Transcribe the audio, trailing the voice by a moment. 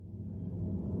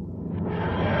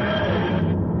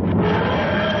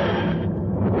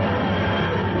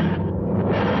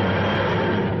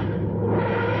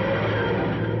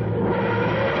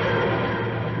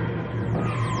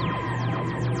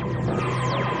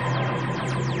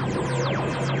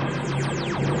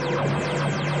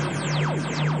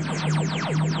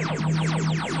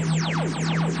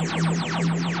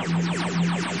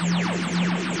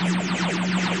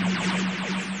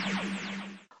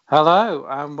Hello,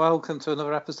 and welcome to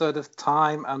another episode of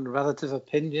Time and Relative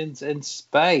Opinions in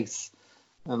Space.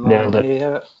 And Nailed I'm it.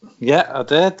 here. Yeah, I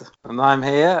did. And I'm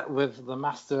here with the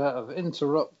master of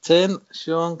interrupting,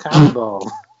 Sean Campbell.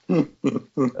 I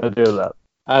do that.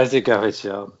 How's it going,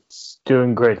 Sean? It's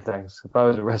doing great, thanks. If I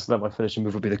was a wrestler, my finishing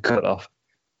move would be the cut off.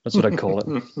 That's what I call it.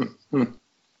 Wouldn't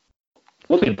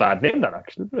be a bad name, that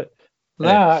actually, would it?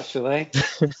 No, actually,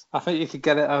 I think you could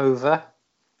get it over.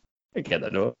 I get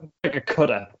that, though. Like a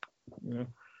cutter. Yeah.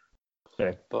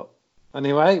 Yeah. But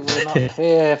anyway, we're not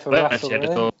here for Well, actually, I just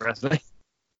wrestling. thought wrestling.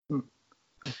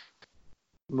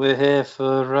 We're here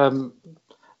for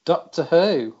Doctor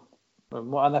Who.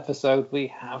 And what an episode we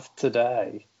have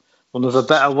today. One of the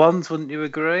better ones, wouldn't you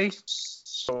agree?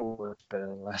 So much better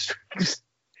than last week's.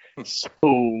 So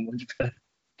much better.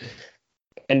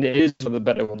 And it is one of the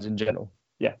better ones in general.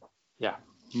 Yeah. Yeah,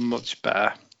 much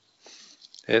better.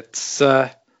 It's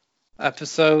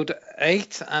episode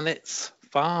 8 and it's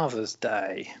Father's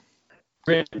Day.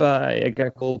 Written by a guy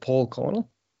called Paul Cornell.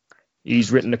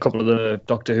 He's written a couple of the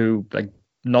Doctor Who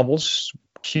novels,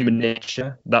 Human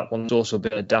Nature. That one's also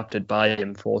been adapted by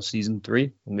him for season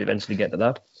 3, and we eventually get to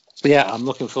that. Yeah, I'm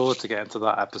looking forward to getting to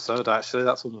that episode, actually.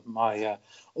 That's one of my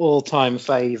all-time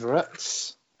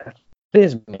favourites. It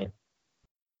is me.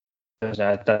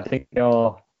 I think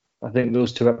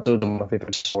those two episodes are my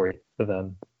favourite story of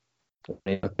them.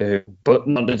 But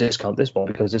not to discount this one,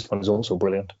 because this one is also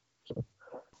brilliant. So.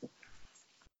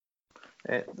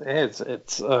 It is.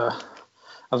 It's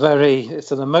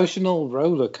it's an emotional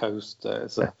roller coaster.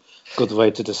 It's a good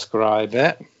way to describe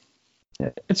it.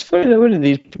 Yeah, it's funny though, when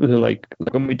these people who like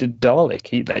when we did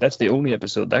Dalek, that's the only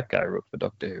episode that guy wrote for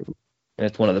Doctor Who. And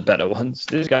it's one of the better ones.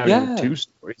 This guy wrote 2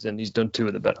 stories and he's done 2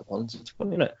 of the better ones. It's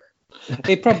funny, isn't it?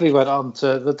 He probably went on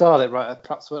to the Dalek, right?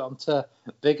 Perhaps went on to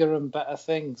bigger and better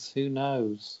things. Who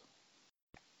knows?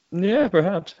 Yeah,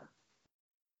 perhaps.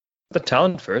 The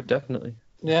talent for it, definitely.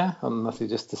 Yeah, unless he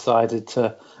just decided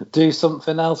to do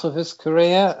something else with his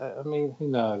career. I mean, who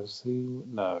knows? Who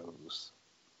knows?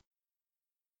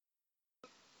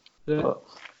 Yeah. But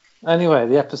anyway,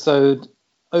 the episode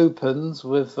opens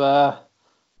with a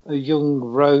young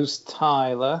Rose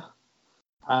Tyler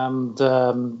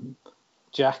and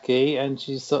Jackie, and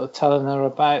she's sort of telling her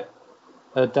about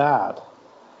her dad.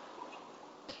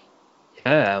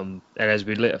 Yeah, and as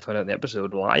we later find out in the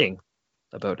episode, lying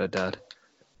about her dad.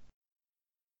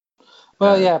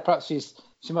 Well, yeah, perhaps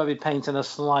she might be painting a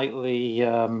slightly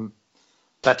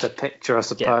better picture, I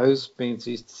suppose, being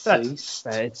she's deceased.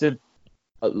 It's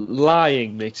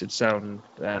lying makes it sound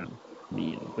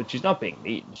mean, but she's not being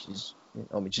mean. She's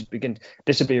beginning.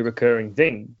 This would be a recurring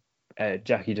thing.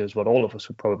 Jackie does what all of us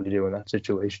would probably do in that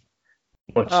situation.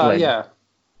 Much like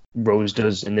Rose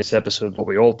does in this episode, what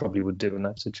we all probably would do in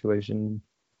that situation.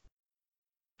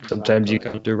 Sometimes you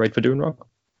can't do right for doing wrong.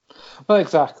 Well,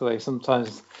 exactly.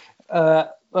 Sometimes a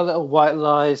little white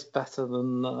lie is better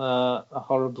than a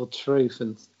horrible truth,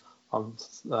 and on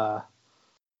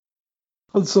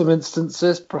some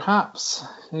instances, perhaps.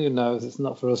 Who knows? It's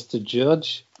not for us to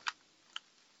judge.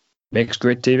 Makes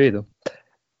great TV, though.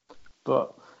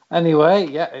 But anyway,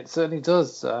 yeah, it certainly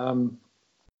does.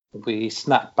 We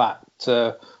snap back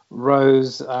to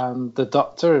Rose and the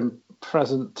Doctor in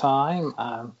present time,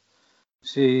 and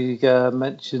she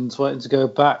mentions wanting to go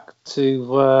back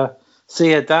to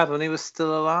see her dad when he was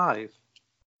still alive.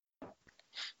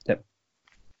 Yep.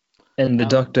 And the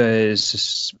Doctor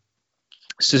is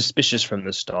suspicious from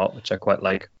the start, which I quite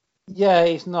like. Yeah,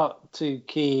 he's not too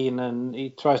keen, and he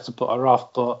tries to put her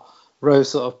off, but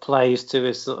Rose sort of plays to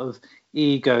his sort of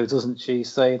ego, doesn't she?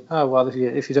 Saying, "Oh well,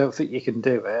 if you don't think you can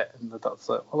do it," and the Doctor's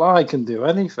like, "Well, I can do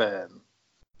anything."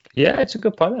 Yeah, it's a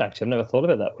good point, actually. I've never thought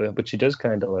of it that way, but she does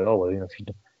kind of like, oh, well,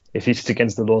 if it's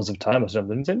against the laws of time or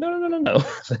something, and say, no. Not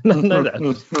like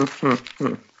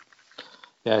that.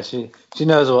 Yeah, she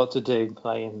knows what to do,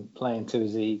 playing to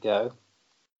his ego.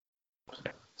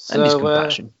 So, and his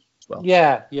compassion as well.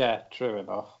 Yeah, true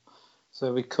enough.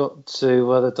 So we cut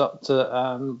to the Doctor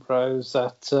and Rose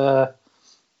at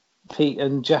Pete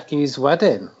and Jackie's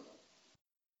wedding.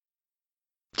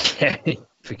 Yeah, Pete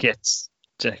forgets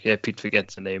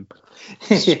the name.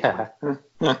 Yeah.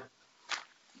 At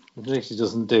least he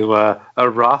doesn't do a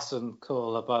Ross and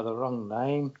call her by the wrong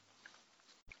name.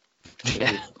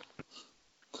 Yeah.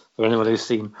 For anyone who's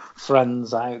seen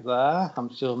Friends out there,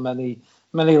 I'm sure many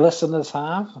listeners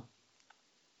have.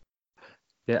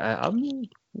 Yeah, I'm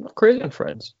not crazy on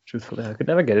Friends, truthfully. I could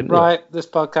never get into it. Right, this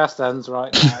podcast ends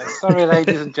right now. Sorry,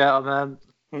 ladies and gentlemen.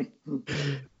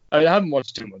 I haven't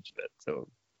watched too much of it, so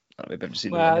maybe I've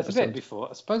seen it's a bit before.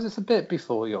 I suppose it's a bit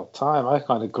before your time. I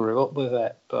kind of grew up with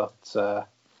it, but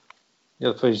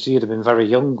I suppose you'd have been very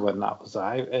young when that was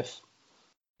out, if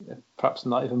perhaps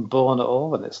not even born at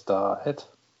all when it started.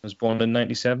 I was born in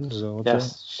 '97, so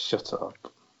yes, shut up.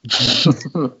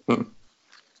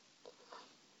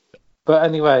 But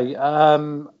anyway,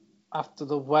 after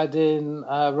the wedding,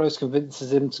 Rose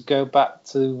convinces him to go back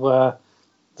to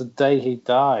the day he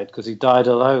died, because he died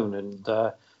alone,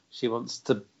 and she wants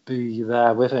to be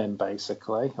there with him,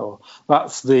 basically. Or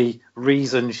that's the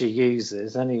reason she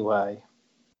uses, anyway.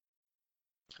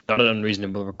 Not an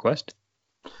unreasonable request.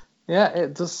 Yeah,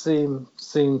 it does seem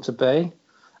to be.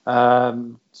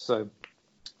 So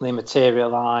they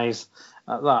materialise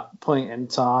at that point in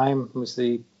time. We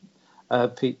see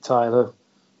Pete Tyler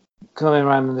coming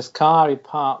around in this car. He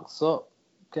parks up,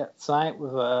 gets out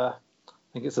with I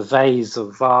think it's a vase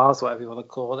or vase, whatever you want to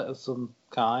call it, of some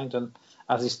kind. And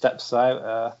as he steps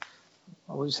out,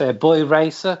 what would you say, a boy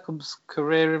racer comes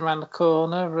careering around the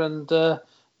corner and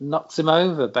knocks him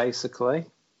over, basically.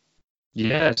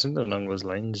 Yeah, something along those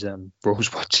lines.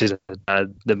 Rose watches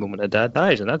the moment her dad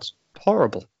dies, and that's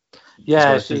horrible.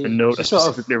 Yeah, she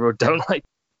specifically wrote down like.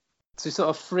 She sort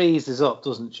of freezes up,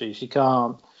 doesn't she? She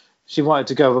can't. She wanted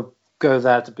to go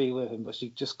there to be with him, but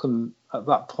she just couldn't at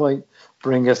that point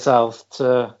bring herself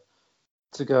to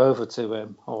go over to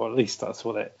him, or at least that's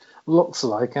what it looks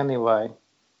like, anyway.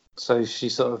 So she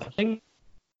sort of. I think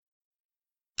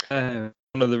one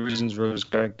of the reasons Rose's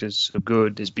character is so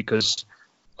good is because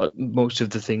most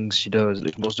of the things she does,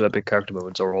 like most of her big character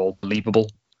moments, are all believable.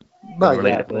 Well,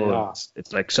 yeah, they are.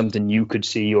 It's like something you could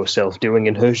see yourself doing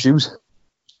in her shoes.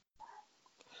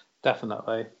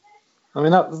 Definitely. I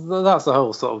mean, that's the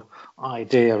whole sort of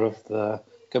idea of the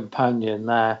companion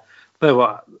there. They're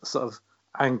what sort of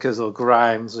anchors or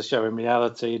grounds are showing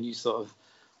reality, and you sort of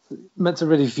meant to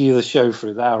really view the show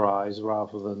through their eyes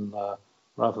rather than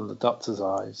the Doctor's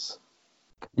eyes.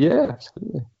 Yeah,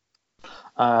 absolutely.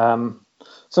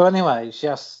 So anyway, she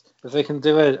asks if they can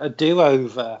do a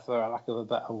do-over, for a lack of a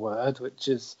better word, which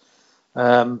is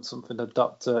something the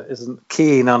Doctor isn't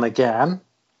keen on again.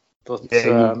 But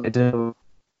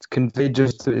it's conveyed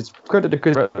it's credit to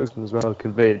Chris Eccleston as well.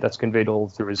 That's conveyed all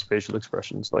through his facial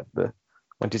expressions. Like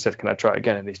when he said, "Can I try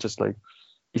again?" and he's just like,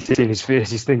 you see in his face,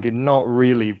 he's thinking, "Not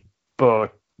really,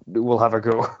 but we'll have a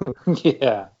go."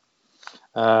 Yeah.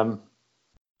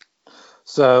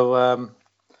 So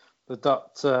the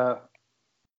Doctor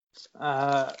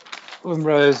and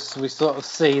Rose, we sort of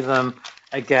see them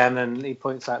again, and he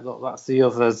points out, "Look, that's the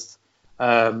others,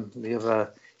 the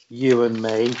other you and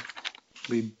me.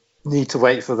 We need to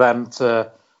wait for them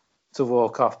to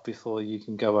walk off before you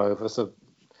can go over." So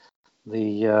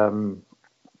the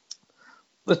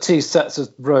two sets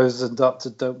of Rose and Doctor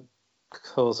don't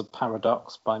cause a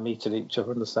paradox by meeting each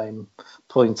other in the same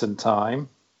point in time.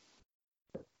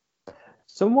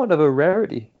 Somewhat of a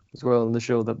rarity as well in the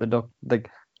show that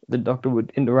the Doctor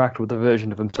would interact with a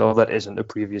version of himself that isn't a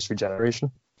previous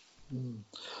regeneration.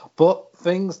 But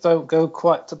things don't go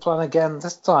quite to plan again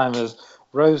this time, as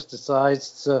Rose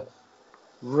decides to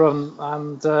run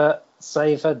and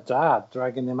save her dad,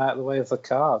 dragging him out of the way of the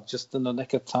car just in the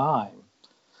nick of time.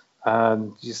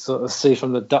 And you sort of see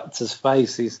from the Doctor's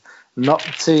face, he's not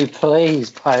too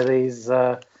pleased by these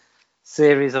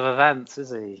series of events,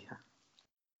 is he?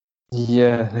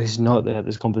 Yeah, he's not there.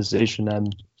 This conversation,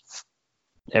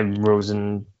 Rose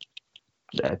and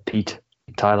Pete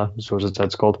Tyler, I suppose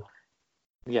that's called.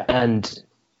 Yeah. And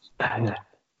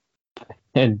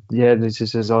yeah, this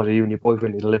just says, "Oh, you and your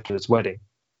boyfriend need to live to this wedding."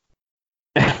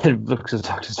 And looks at the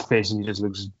Doctor's face, and he just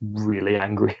looks really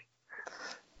angry.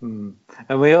 And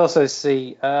we also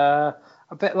see a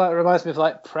bit like, it reminds me of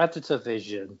like Predator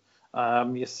vision.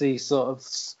 You see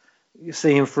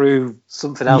him through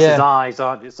something else's eyes,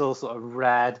 aren't you? It's all sort of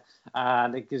red,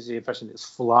 and it gives you the impression it's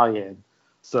flying.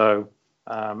 So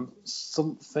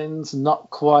something's not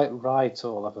quite right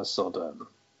all of a sudden.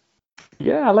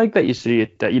 Yeah, I like that you see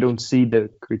it, that you don't see the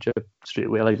creature straight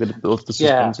away. I like that it builds the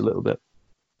suspense a little bit.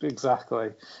 Exactly.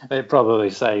 It probably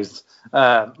saves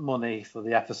money for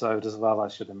the episode as well, I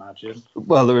should imagine.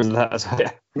 Well, there is that as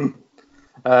well.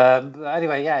 But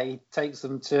anyway, yeah, he takes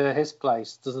them to his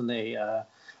place, doesn't he?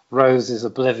 Rose is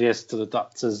oblivious to the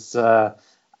Doctor's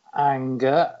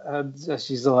anger, and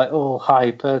she's like all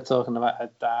hyper, talking about her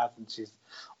dad, and she's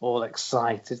all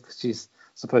excited because she's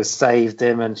supposed saved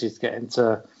him, and she's getting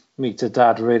to meet her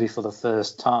dad really for the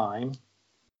first time.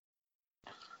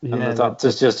 Yeah, and the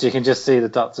Doctor's you can just see the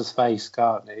Doctor's face,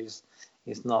 can't you?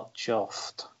 He's not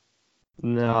chuffed.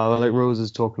 No, like Rose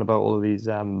is talking about all of these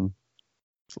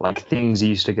like things he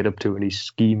used to get up to in his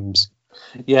schemes.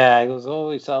 Yeah,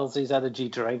 he sells these energy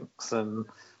drinks and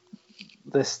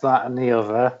this, that, and the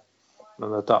other.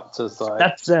 And the Doctor's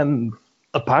like,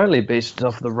 apparently based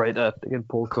off the writer again,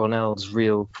 Paul Cornell's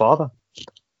real father.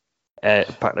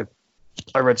 Apparently,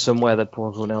 I read somewhere that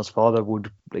Paul Cornell's father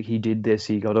would he did this.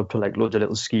 He got up to like loads of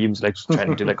little schemes, like trying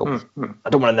to do like I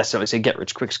don't want to necessarily say get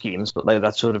rich quick schemes, but like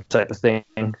that sort of type of thing.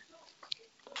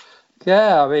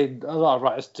 Yeah, I mean, a lot of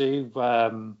writers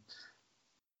do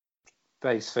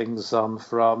base things on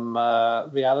from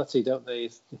reality, don't they?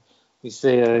 We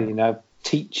see,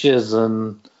 teachers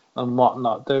and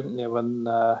whatnot, don't they, when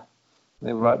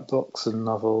they write books and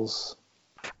novels.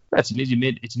 It's an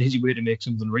easy way to make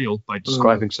something real by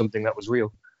describing something that was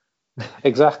real.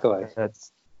 Exactly.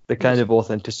 That's the kind of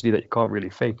authenticity that you can't really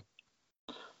fake.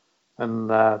 And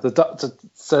the doctor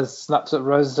snaps at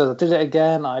Rose and says, I did it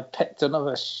again. I picked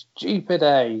another stupid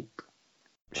A.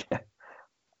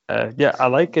 Yeah, I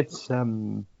like it.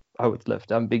 How it's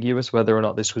left ambiguous whether or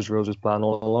not this was Rose's plan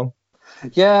all along.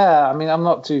 Yeah, I mean, I'm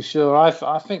not too sure.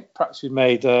 I think perhaps we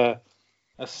made a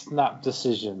snap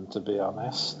decision, to be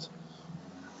honest.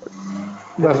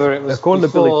 Whether it was according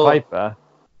before... to Billy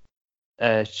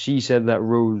Piper, she said that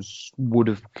Rose would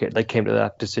have came to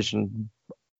that decision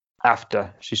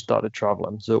after she started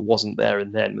traveling, so it wasn't there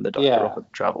and then when the doctor offered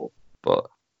to travel. But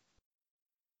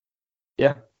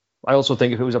yeah, I also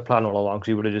think if it was a plan all along,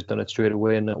 she would have just done it straight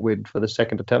away and not waited for the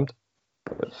second attempt.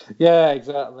 But... Yeah,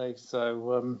 exactly.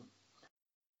 So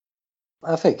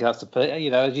I think that's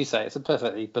as you say, it's a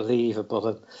perfectly believable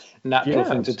and natural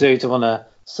thing to do, to want to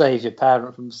save your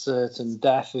parent from certain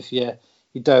death if you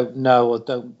don't know or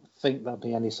don't think there'll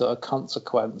be any sort of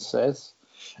consequences.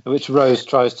 Which Rose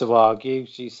tries to argue.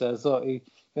 She says, "Oh, it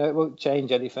won't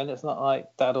change anything. It's not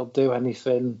like Dad'll do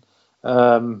anything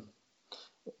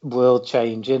world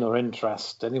changing or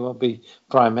interesting. He won't be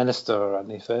prime minister or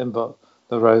anything." But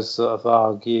the Rose sort of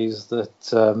argues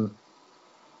that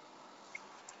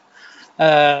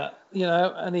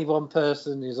any one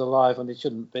person who's alive when he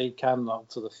shouldn't be can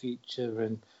alter the future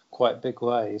in quite big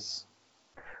ways.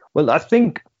 Well, I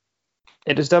think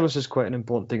it establishes quite an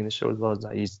important thing in the show as well, is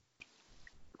that he's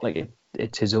like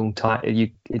it's his own time.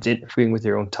 It's interfering with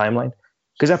your own timeline,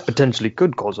 because that potentially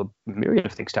could cause a myriad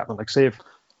of things to happen. Like, say if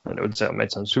I know it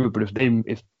might sound stupid, but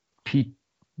if Pete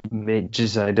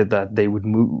decided that they would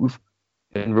move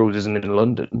and Rose isn't in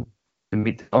London to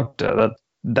meet the Doctor,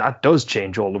 that does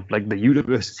change all of like the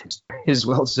universe as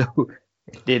well. So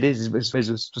it is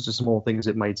just a small thing as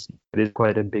it might seem. It is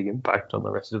quite a big impact on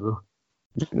the rest of the.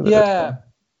 Yeah,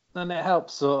 and it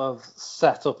helps sort of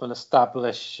set up and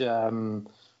establish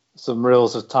some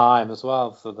rules of time as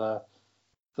well for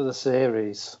the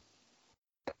series.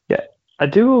 Yeah, I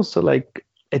do also like.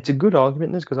 It's a good argument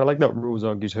in this, because I like that Rose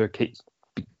argues her case,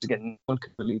 because again, no one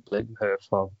can really blame her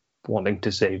for wanting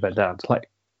to save her dad's life.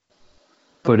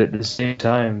 But at the same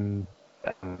time,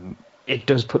 it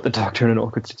does put the Doctor in an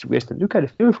awkward situation. You kind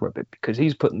of feel for a bit, because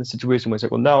he's put in the situation where it's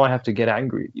like, well, now I have to get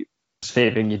angry at you for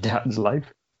saving your dad's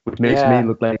life, which makes me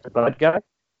look like a bad guy.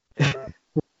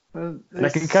 And I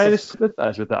can kind of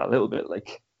sympathize with that a little bit.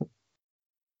 Like,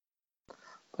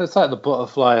 it's like the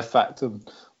butterfly effect, and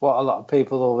what a lot of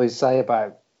people always say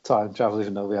about time travel,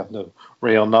 even though we have no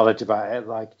real knowledge about it.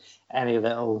 Like any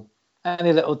little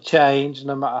change,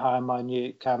 no matter how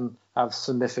minute, can have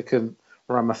significant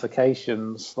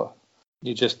ramifications.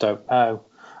 You just don't know.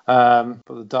 But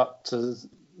the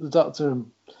Doctor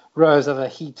and Rose have a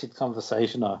heated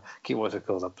conversation. I keep wanting to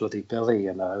call that bloody Billy,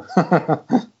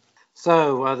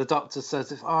 So the Doctor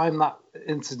says, if I'm that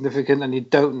insignificant and you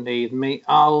don't need me,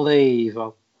 I'll leave.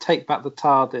 I'll take back the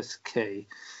TARDIS key.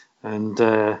 And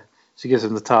she gives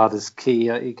him the TARDIS key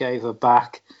he gave her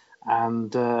back,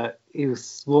 and he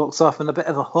walks off in a bit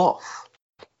of a huff.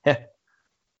 Yeah,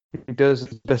 he does.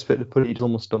 The best bit to put it, he's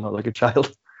almost done that like a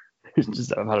child. He's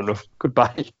just, I've had enough.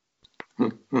 Goodbye.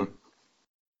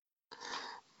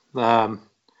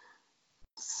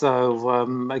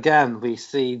 So again, we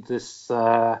see this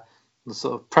sort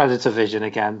of predator vision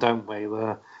again, don't we?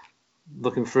 We're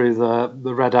looking through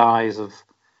the red eyes of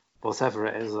whatever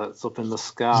it is that's up in the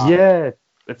sky. Yeah,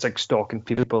 it's like stalking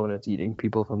people and it's eating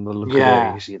people from the look of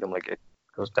it. You see them like it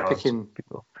goes down picking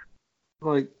people.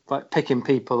 Like picking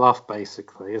people off,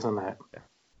 basically, isn't it? Yeah.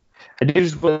 I do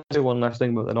just want to say one last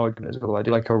thing about an argument as well. I do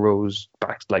like how Rose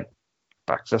backs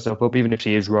herself up, even if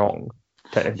she is wrong.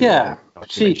 Yeah,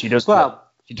 she does. Well,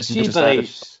 she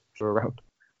believes around.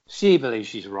 She believes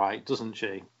she's right, doesn't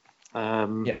she?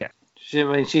 Yeah.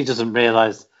 She doesn't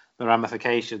realise the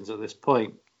ramifications at this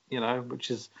point, which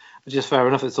is fair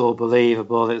enough. It's all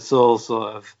believable. It's all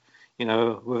sort of,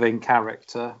 within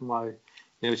character. Why,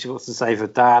 she wants to save her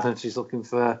dad, and she's looking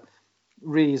for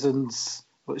reasons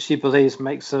what she believes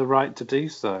makes her right to do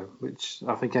so, which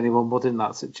I think anyone would in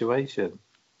that situation.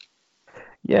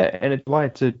 Yeah, and it's why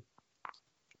it's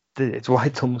it's why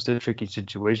it's almost a tricky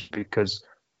situation, because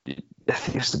I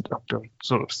think as the Doctor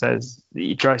sort of says,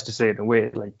 he tries to say it in a way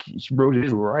like Rose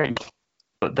is right,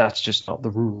 but that's just not the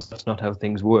rules. That's not how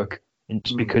things work. And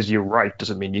just because you're right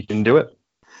doesn't mean you can do it.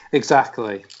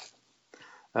 Exactly.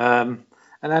 And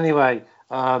anyway,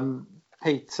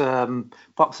 Pete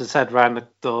pops his head round the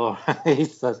door and he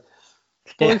says,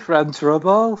 "Boyfriend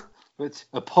trouble," which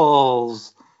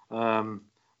appalls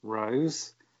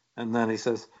Rose. And then he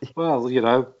says, "Well,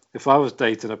 if I was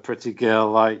dating a pretty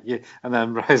girl like you," and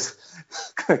then Rose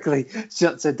quickly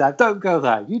shuts it down. "Don't go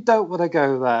there. You don't want to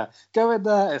go there. Go in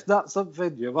there. It's not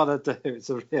something you want to do."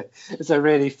 It's a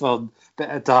really fun bit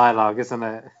of dialogue, isn't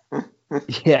it?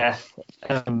 Yeah.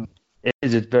 It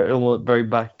is. It's almost very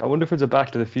back. I wonder if it's a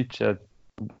Back to the Future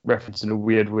reference in a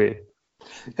weird way.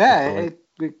 Yeah,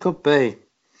 it could be.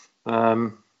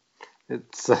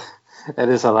 It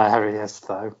is hilarious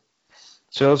though.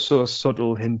 It's also a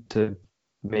subtle hint to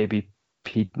maybe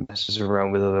Pete messes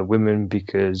around with other women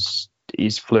because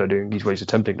he's flirting. He's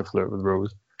attempting to flirt with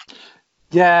Rose.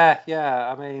 Yeah.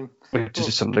 I mean, which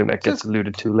is something that gets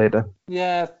alluded to later.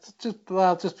 Yeah,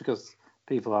 just because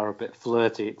people are a bit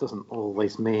flirty, it doesn't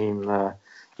always mean they're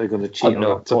going to cheat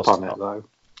or act upon it, though.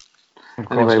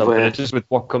 Anyway, it's just with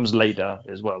what comes later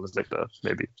as well as like that,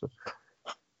 maybe. So.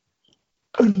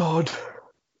 A nod.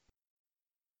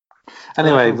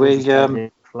 Anyway, we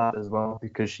flat as well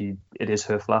because it is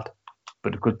her flat,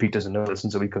 but of course Pete doesn't know this,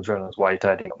 and so he comes around and says, "Why are you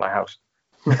tidying up my house?"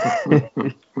 I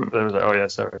was like, "Oh yeah,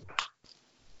 sorry."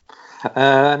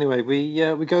 Anyway,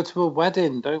 we go to a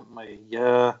wedding, don't we?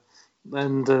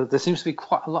 And there seems to be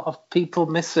quite a lot of people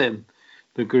missing.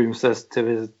 The groom says to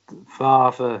his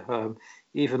father,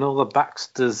 "Even all the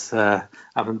Baxters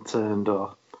haven't turned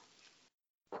up."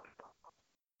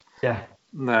 Yeah.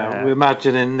 No, we're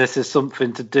imagining this is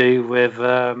something to do with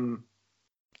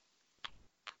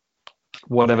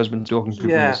whatever's been talking to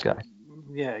this guy.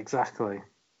 Yeah, exactly.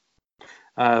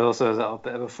 Also, there's a little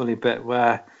bit of a funny bit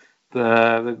where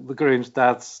the groom's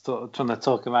dad's sort of trying to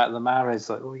talk about the marriage,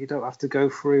 like, "Well, you don't have to go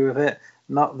through with it,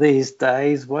 not these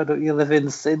days. Why don't you live in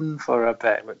sin for a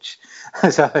bit?" Which I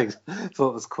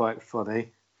thought was quite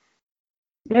funny.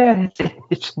 Yeah,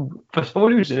 it's for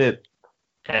someone who's in it,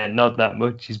 and not that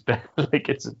much. He's like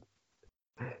it's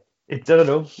I don't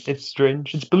know. It's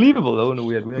strange. It's believable though in a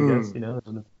weird way, I guess.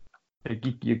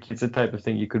 It's the type of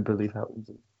thing you could believe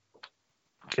happens.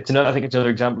 I think it's another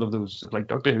example of those, like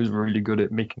Doctor Who's really good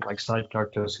at making like side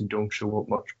characters who don't show up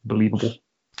much believable.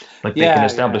 Like they can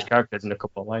establish characters in a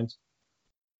couple of lines.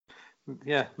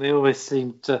 Yeah, they always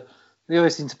seem to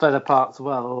play their parts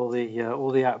well. All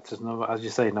the actors, as you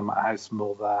say, no matter how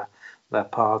small their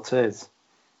part is.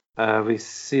 We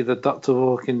see the Doctor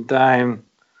walking down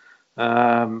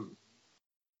the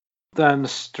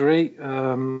street.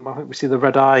 I think we see the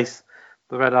red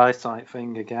eyesight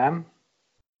thing again.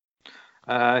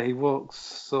 He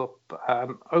walks up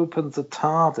and opens the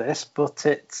TARDIS, but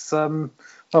it's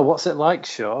what's it like,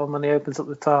 Sean, when he opens up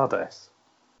the TARDIS?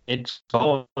 It's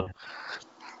gone.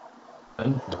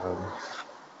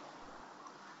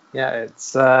 Yeah,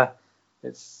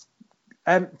 it's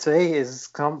empty. His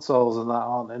consoles and that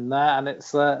aren't in there, and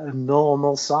it's a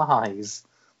normal size.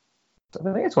 I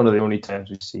think it's one of the only times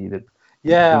we see that.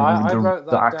 Yeah, I wrote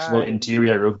that the actual down.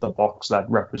 interior of the box that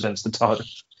represents the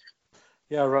TARDIS.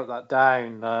 Yeah, I wrote that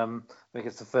down. I think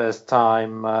it's the first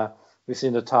time we've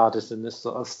seen the TARDIS in this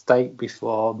sort of state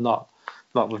before, not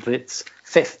with its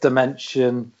fifth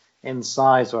dimension in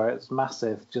size where it's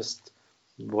massive, just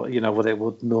what it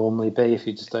would normally be if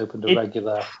you just opened a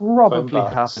regular. Probably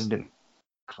happened in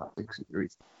classic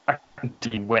series. I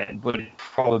can't when, but it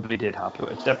probably did happen.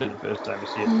 It's definitely the first time we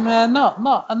see it.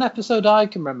 Not an episode I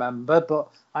can remember, but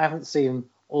I haven't seen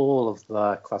all of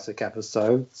the classic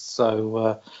episodes,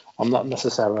 so I'm not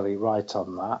necessarily right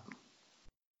on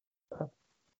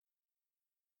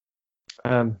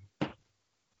that.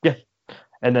 Yeah,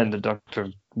 and then the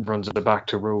Doctor runs it back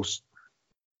to Rose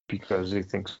because he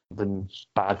thinks something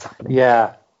bad's happening.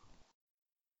 Yeah.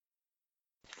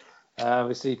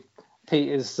 We see Pete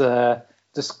is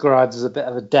described as a bit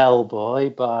of a Del boy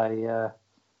by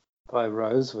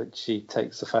Rose, which she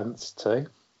takes offence to.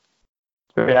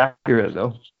 Very accurate,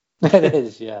 though. It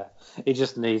is, yeah. He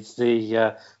just needs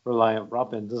the Reliant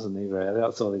Robin, doesn't he, really?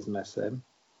 That's all he's missing.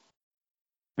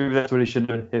 Maybe that's what he should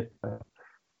have hit.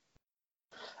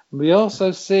 We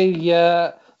also see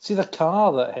the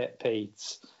car that hit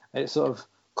Pete. It sort of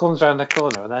comes around the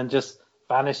corner and then just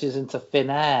vanishes into thin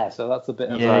air. So that's a bit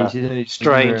of a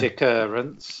strange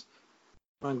occurrence.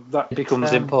 And that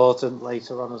becomes important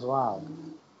later on as well.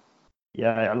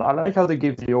 Yeah, I like how they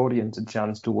give the audience a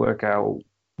chance to work out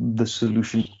the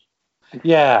solution.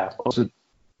 Yeah. Also,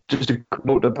 just a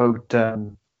quote about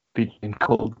being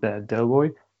called Del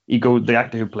Boy. The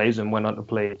actor who plays him went on to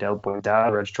play Del Boy dad,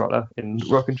 Reg Trotter, in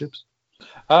Rockin' Chips.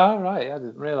 Oh, right. I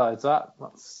didn't realise that.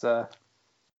 That's a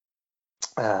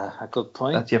good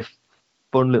point. That's your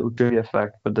fun little trivia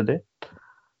fact for the day.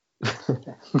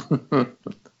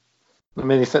 I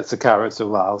mean, he fits the character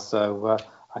well, so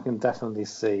I can definitely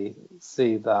see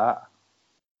that.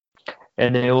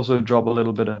 And they also drop a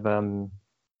little bit of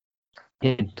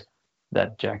hint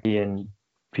that Jackie and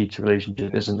Pete's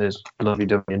relationship isn't as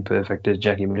lovey-dovey and perfect as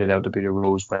Jackie made it out to be to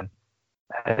Rose when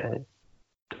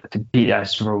Pete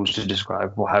asked Rose to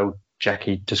describe how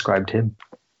Jackie described him.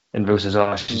 And Rose says,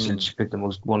 "Oh, she said she picked the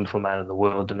most wonderful man in the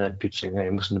world," and then Pete saying, "Hey, he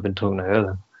mustn't have been talking to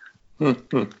her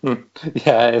then."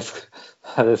 Yeah,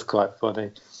 that is quite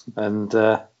funny. And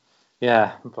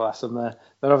yeah, bless them. They're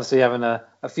obviously having a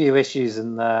few issues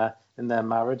in their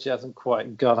marriage. It hasn't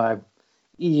quite gone how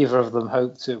either of them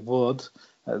hoped it would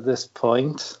at this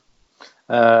point.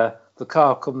 The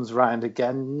car comes round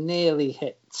again, nearly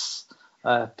hits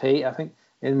Pete. I think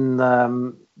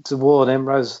to warn him,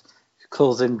 Rose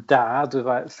calls him Dad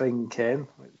without thinking,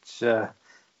 which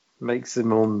makes him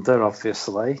wonder,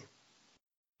 obviously.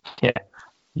 Yeah,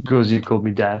 because you called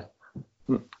me Dad.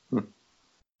 And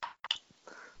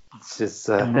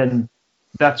then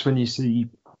that's when you see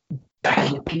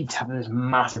Jackie and Pete having this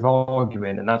massive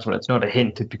argument, and that's when it's not a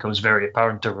hint. It becomes very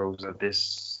apparent to Rose that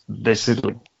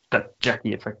that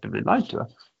Jackie effectively lied to her.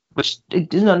 Which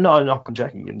it is not a knock on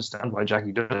Jackie. You understand why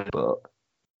Jackie does it, but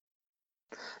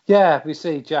yeah, we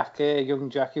see Jackie, young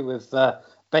Jackie, with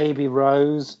baby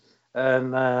Rose,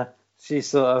 and she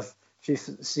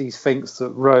thinks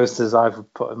that Rose has either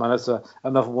put him on as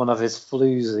another one of his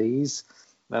floozies,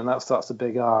 and that starts a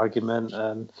big argument.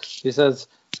 And she says,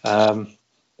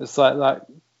 "It's like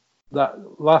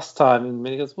that last time," and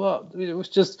he goes, "What? It was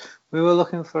just we were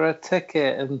looking for a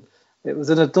ticket, and it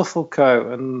was in a duffel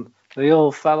coat, and they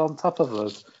all fell on top of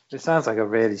us." It sounds like a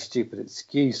really stupid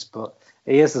excuse, but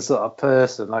he is the sort of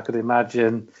person I could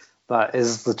imagine that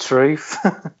is the truth,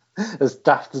 as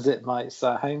daft as it might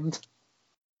sound.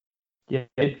 Yeah,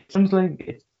 it sounds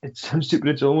like it sounds stupid.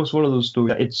 It's almost one of those stories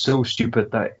that it's so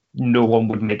stupid that no one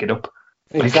would make it up.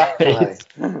 Exactly.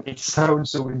 It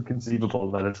sounds so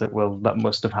inconceivable that it's like, well, that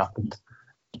must have happened.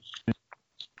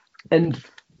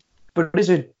 But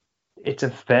it's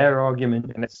a fair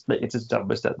argument, and it's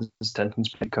established that this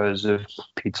sentence because of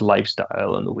Pete's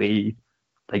lifestyle and the way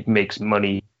he makes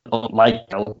money, like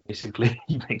Del, basically.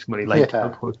 He makes money like Del,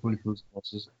 posts money for his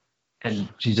bosses, and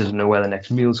she doesn't know where the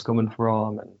next meal's coming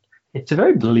from, and it's a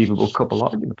very believable couple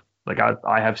argument.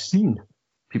 I have seen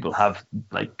people have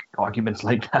arguments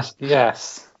like that.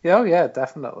 Yes. Oh yeah,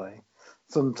 definitely.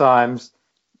 Sometimes,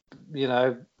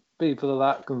 people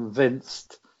are that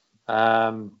convinced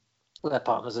their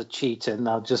partners are cheating,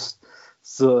 they'll just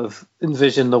sort of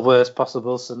envision the worst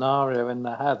possible scenario in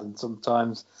their head, and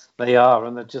sometimes they are,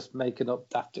 and they're just making up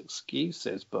daft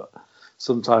excuses. But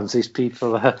sometimes these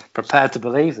people are prepared to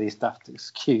believe these daft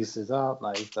excuses, aren't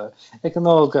they? So it can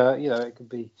all go, it can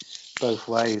be both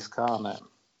ways, can't it?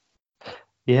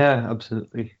 Yeah,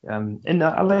 absolutely. And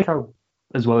I like how,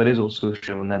 as well, it is also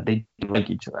shown that they like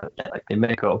each other, they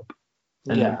make up,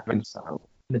 and then reconcile.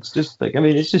 And it's just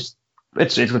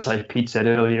it's what like Pete said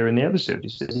earlier in the episode. He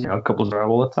says, couples are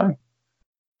all the time,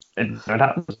 and it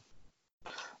happens.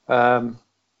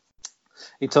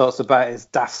 He talks about his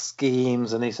daft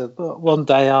schemes, and he said, "But one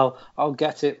day I'll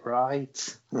get it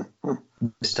right."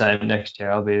 This time next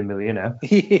year, I'll be a millionaire.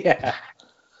 Yeah.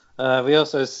 We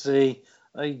also see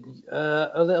a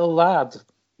little lad.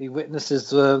 He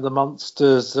witnesses the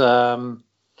monsters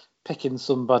picking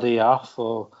somebody off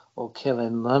or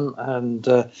killing them, and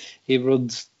he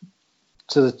runs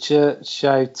to the church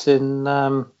shouting,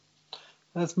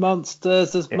 "There's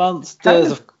monsters! There's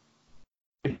monsters!"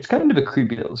 It's kind of a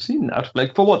creepy little scene, that,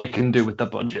 for what they can do with the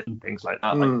budget and things like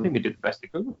that. I think they did the best they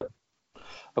could with it.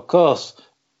 Of course,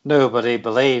 nobody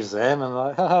believes him, and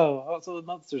what's all the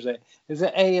monsters? Is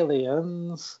it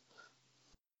aliens?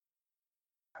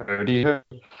 Heard you.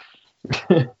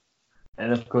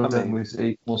 And of course, then we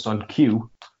see what's on cue.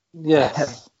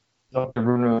 Yes. Dr.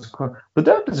 Bruno's car. The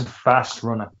doctor's a fast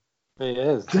runner. He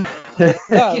is. He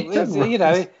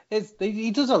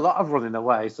does a lot of running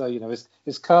away. So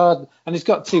his card, and he's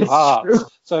got two hearts. True.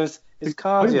 So his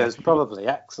cardio is probably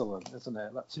excellent, isn't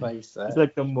it? Let's face it. It's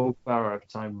like the Mo Farah of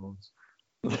time runs.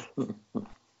 I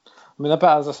mean, I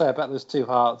bet those two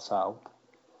hearts help.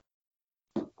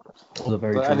 Well,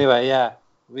 but anyway, yeah,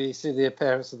 we see the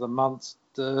appearance of the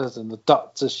monsters, and the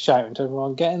doctor's shouting to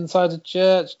everyone, "Get inside the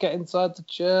church! Get inside the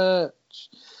church!"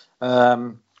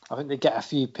 I think they get a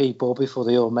few people before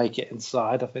they all make it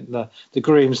inside. I think the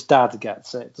groom's dad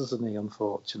gets it, doesn't he?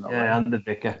 Unfortunately. Yeah, and the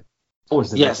vicar.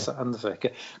 Always the Yes, vicar. and the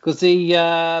vicar, because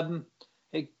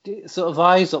it sort of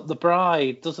eyes up the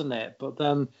bride, doesn't it? But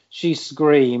then she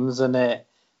screams, and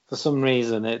for some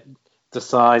reason it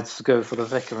decides to go for the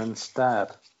vicar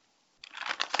instead.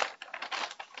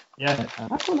 Yeah, I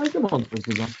quite like the monsters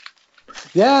design.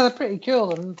 Yeah, they're pretty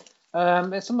cool,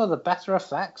 and it's some of the better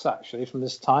effects actually from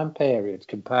this time period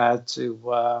compared to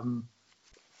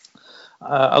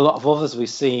a lot of others we've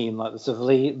seen, like the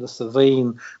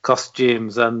Celine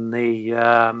costumes and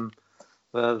the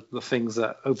things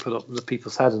that open up the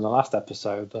people's head in the last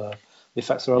episode. The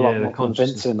effects are a lot more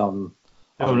convincing on.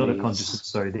 Oh, not the consciousness.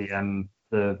 Sorry,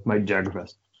 the Mike Jagger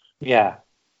Fest. Yeah.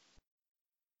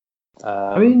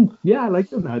 I mean, yeah, I like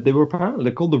them. They were apparently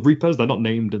they're called the Reapers. They're not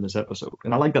named in this episode,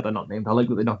 and I like that they're not named. I like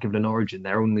that they're not given an origin.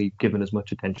 They're only given as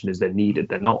much attention as they're needed.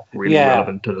 They're not really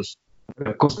relevant to this.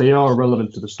 Of course, they are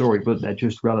relevant to the story, but they're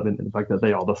just relevant in the fact that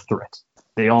they are the threat.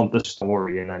 They aren't the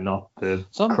story, and they're not the.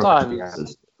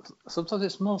 Sometimes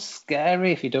it's more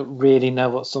scary if you don't really know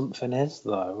what something is,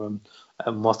 though,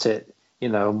 and what it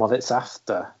and what it's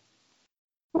after.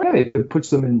 Well, it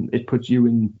puts you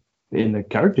in the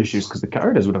character shoes, because the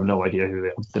characters would have no idea who they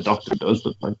are. The Doctor does,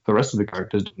 but like the rest of the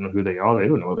characters don't know who they are. They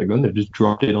don't know what they're going. They're just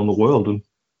dropped in on the world and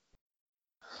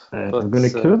they're going to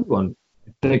kill everyone.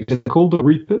 They're called the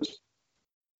Reapers.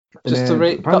 Just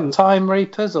Time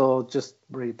Reapers or just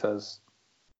Reapers?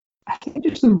 I think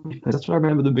just the Reapers. That's what I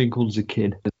remember them being called as a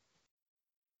kid.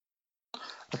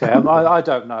 Okay, I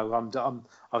don't know.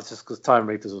 I was just because Time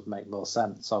Reapers would make more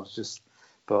sense.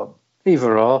 But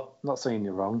either or, not saying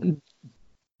you're wrong.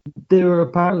 They were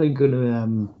apparently going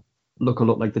to look a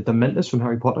lot like the Dementors from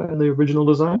Harry Potter in the original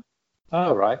design.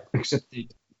 Oh, right. Except they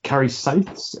carry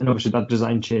scythes, and obviously that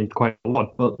design changed quite a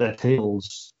lot, but their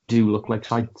tails do look like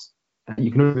scythes.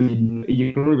 You can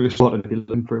only spot it if you're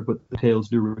looking for it, but the tails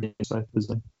do remain scythe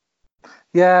design.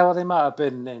 Yeah, well, they might have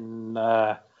been in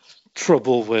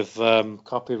trouble with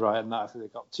copyright and that if they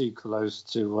got too close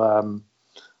to a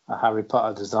Harry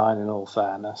Potter design, in all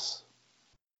fairness.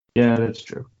 Yeah, that's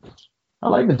true. I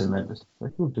like the Dementors.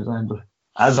 They're cool design, but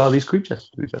as are these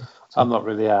creatures. I'm not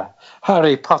really a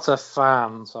Harry Potter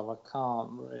fan, so I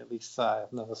can't really say.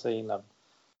 I've never seen them.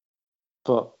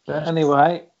 But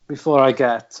anyway, before I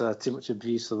get too much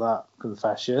abuse of that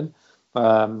confession,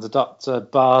 the Doctor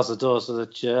bars the doors of the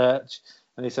church,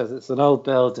 and he says it's an old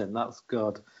building. That's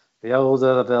good. The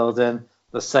older the building,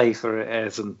 the safer it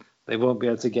is, and they won't be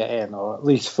able to get in, or at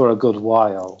least for a good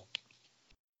while.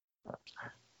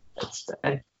 It's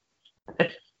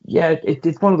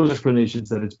one of those explanations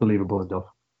that it's believable enough.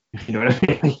 You know what I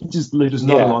mean? They just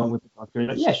nod along with the Doctor.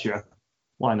 Like, yeah, sure.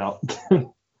 Why not?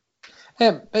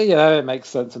 But it makes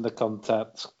sense in the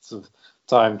context of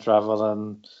time travel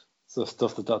and the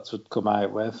stuff the Doctor would come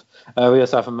out with. We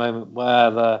also have a moment where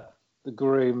the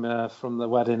groom from the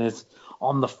wedding is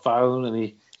on the phone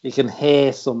and he can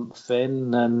hear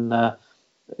something and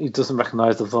he doesn't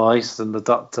recognise the voice, and the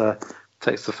Doctor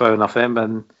takes the phone off him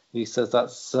and he says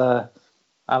that's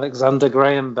Alexander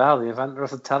Graham Bell, the inventor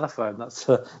of the telephone. That's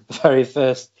the very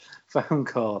first phone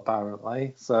call,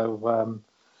 apparently. So,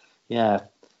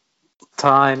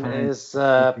 time is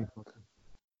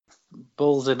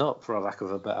ballsing up, for a lack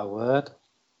of a better word.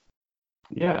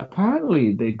 Yeah,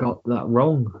 apparently they got that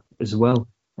wrong as well.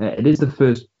 It is the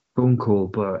first phone call,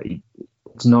 but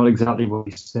it's not exactly what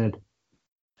he said.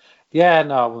 Yeah,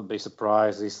 no, I wouldn't be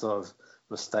surprised. These sort of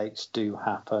mistakes do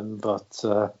happen, but it's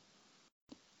a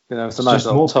nice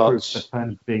little touch. That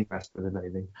time's being messed with, if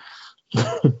anything.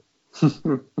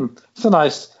 It's a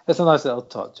nice little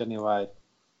touch, anyway.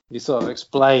 He sort of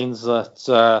explains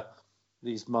that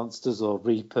these monsters, or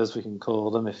Reapers, we can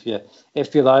call them, if you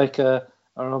like, are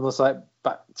almost like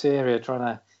bacteria trying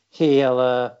to heal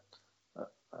a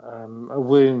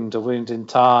wound in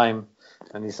time.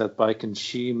 And he said by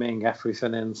consuming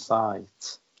everything in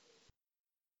sight.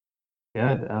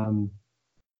 Yeah,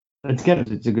 it's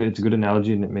a good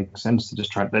analogy, and it makes sense. They're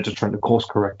just trying to course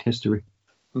correct history.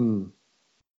 Some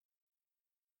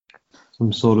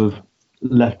sort of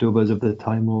leftovers of the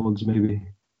Time Lords, maybe.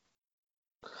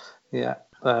 Yeah,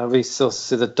 we still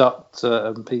see the Doctor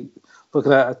and Pete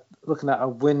looking at a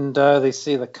window. They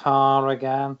see the car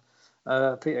again.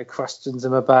 Peter questions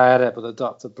him about it, but the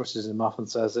Doctor brushes him off and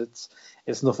says it's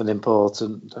nothing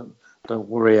important. Don't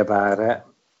worry about it.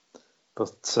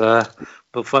 But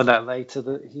we'll find out later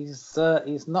that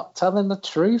he's not telling the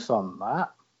truth on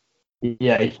that.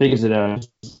 Yeah, he figures it out.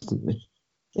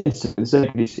 It's the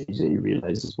second stage that he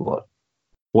realizes what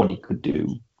he could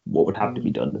do, what would have to be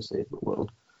done to save the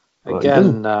world. But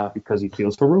again, because he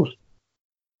feels for Rose.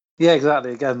 Yeah,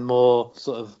 exactly. Again, more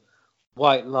sort of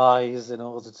white lies in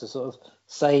order to sort of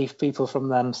save people from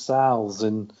themselves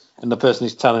in the person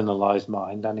who's telling the lies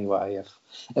mind anyway,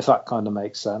 if that kind of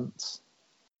makes sense.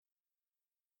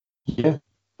 Yeah,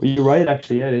 well, you're right.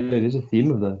 Actually, yeah, it is a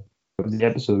theme of the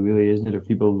episode, really, isn't it? Of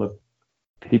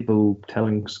people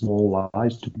telling small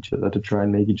lies to each other to try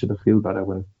and make each other feel better.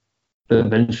 When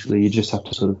eventually you just have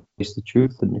to sort of face the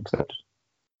truth and accept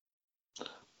it.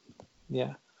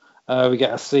 Yeah. We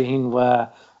get a scene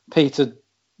where Pete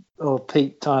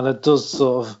Tyler does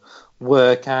sort of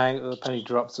work out the penny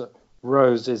drops that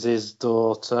Rose is his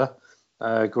daughter,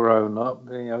 grown up.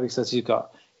 He says you've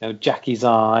got Jackie's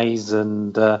eyes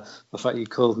and the fact you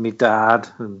called me dad,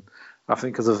 and I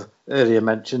think because of earlier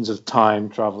mentions of time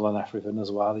travel and everything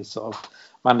as well, he sort of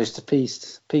managed to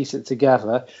piece it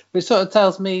together, which sort of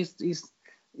tells me he's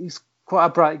quite a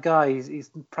bright guy.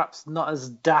 He's perhaps not as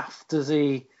daft as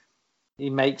he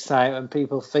makes out and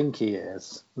people think he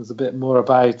is. There's a bit more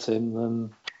about him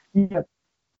than. Yeah,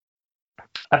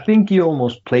 I think he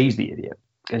almost plays the idiot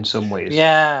in some ways.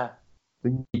 Yeah.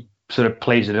 He sort of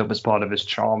plays it up as part of his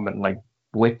charm and like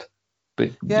wit, but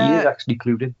he is Yeah. actually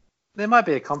clued in. There might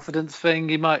be a confidence thing.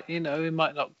 He might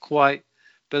not quite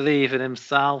believe in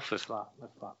himself, if that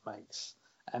makes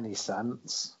any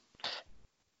sense.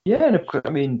 Yeah, and of course,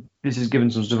 I mean, this is giving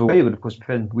some stuff away, but of course,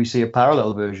 then we see a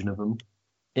parallel version of him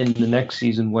in the next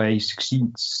season where he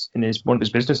succeeds in one of his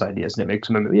business ideas and it makes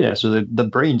him a millionaire. So the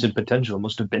brains and potential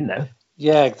must have been there.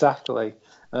 Yeah, exactly.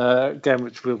 Again,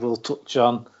 which we will touch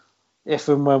on if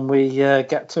and when we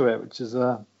get to it, which is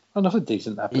another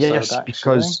decent episode. Yes,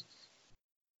 actually.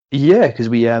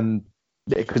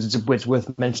 Because it's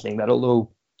worth mentioning that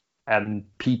although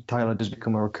Pete Tyler does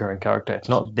become a recurring character, it's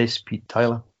not this Pete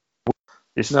Tyler.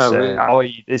 This is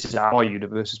our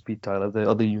universe's Pete Tyler. The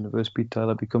other universe, Pete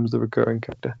Tyler, becomes the recurring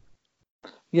character.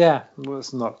 Yeah,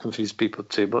 let's not confuse people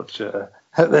too much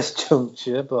at this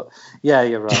juncture, but yeah,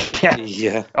 you're right.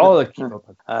 Yeah. Oh, I've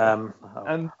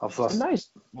lost. Nice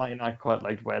line I quite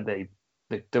liked where the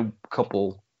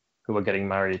couple who are getting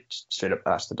married straight up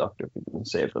ask the doctor if he can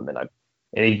save them,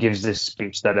 and he gives this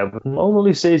speech that I would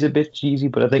normally say is a bit cheesy,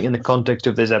 but I think in the context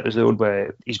of this episode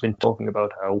where he's been talking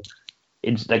about how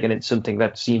it's something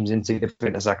that seems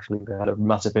insignificant has actually had a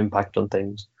massive impact on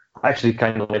things. I actually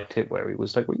kind of liked it where he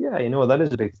was like, well, yeah, that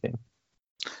is a big thing.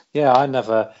 Yeah, I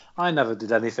never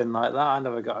did anything like that. I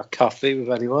never got a coffee with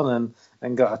anyone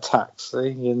and got a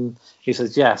taxi. And he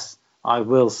says, yes, I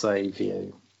will save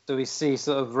you. So we see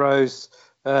sort of Rose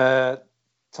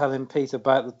telling Pete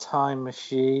about the time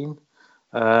machine.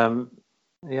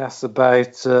 He asks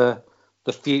about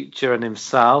the future and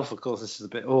himself. Of course, this is a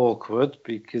bit awkward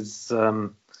because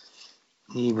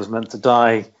he was meant to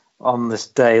die on this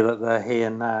day that they're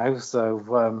here now.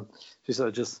 So she sort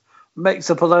of just makes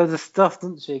up a load of stuff,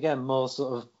 doesn't she? Again, more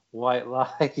sort of white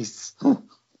lies.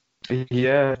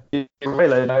 Yeah, you're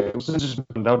right. It was just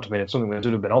out to me. It's something that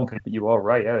should have been on, but you are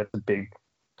right. Yeah, it's a big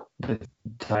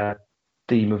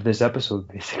theme of this episode.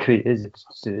 Basically, it's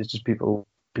just people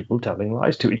telling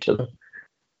lies to each other.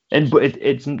 But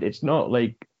it's not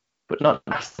like, but not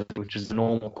which is the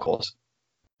normal course.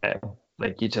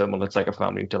 Like you tell them, well, it's like a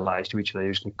family to lies to each other.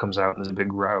 Usually comes out and there's a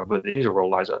big row. But these are all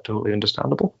lies that are totally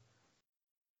understandable.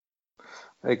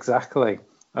 Exactly.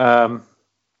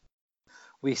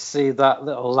 We see that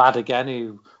little lad again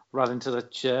who ran into the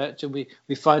church, and we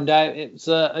find out it's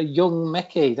a young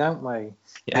Mickey, don't we?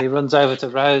 Yeah. He runs over to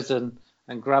Rose and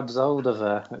grabs hold of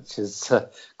her, which is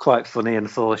quite funny and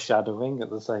foreshadowing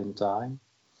at the same time.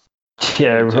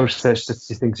 Yeah, Rose says that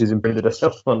she thinks she's imprinted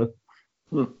herself on him.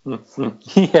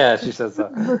 Yeah, she says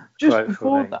that. Just quite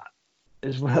before funny. That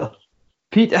as well,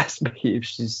 Pete asks Mickey if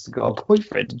she's got a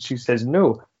boyfriend, and she says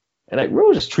no. And like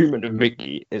Rose's treatment of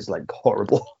Mickey is like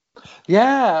horrible.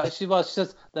 Yeah, she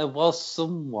says there was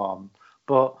someone,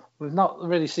 but we've not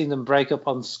really seen them break up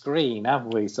on screen, have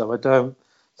we? So I'm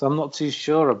not too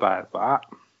sure about that.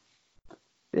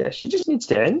 Yeah, she just needs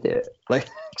to end it. Like,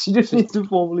 she just needs to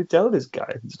formally tell this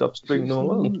guy and stop stringing them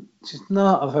along. She's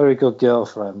not a very good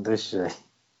girlfriend, is she?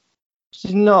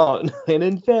 She's not. And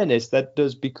in fairness, that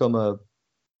does become a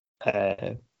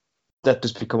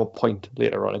point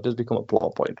later on. It does become a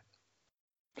plot point.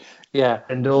 Yeah,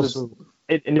 and also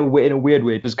in a weird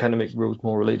way, it does kind of make Rose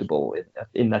more relatable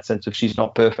in that sense of she's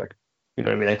not perfect. You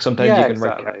know what I mean? Like sometimes you can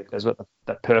write characters that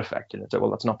are perfect, and it's like,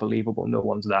 well, that's not believable. No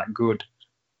one's that good.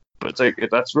 But it's like,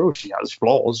 that's Rose. She has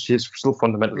flaws. She's still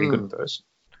fundamentally a good person.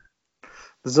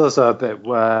 There's also a bit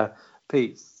where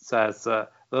Pete says, well,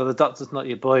 the doctor's not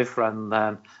your boyfriend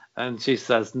then. And she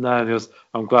says, no. And he goes,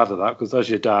 I'm glad of that, because as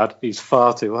your dad, he's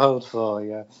far too old for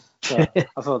you. So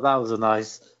I thought that was a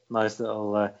nice nice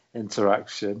little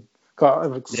interaction.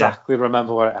 Can't exactly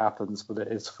remember where it happens, but it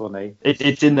is funny.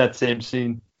 It's in that same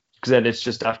scene, because then it's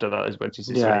just after that is when she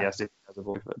says Yeah. when he has a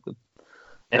boyfriend.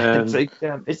 It's like,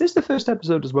 is this the first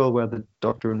episode as well where the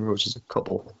Doctor and Rose as a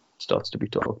couple starts to be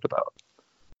talked about?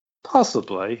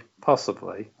 Possibly.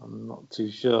 I'm not too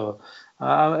sure.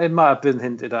 It might have been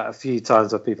hinted at a few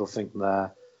times where people think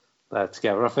they're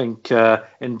together. I think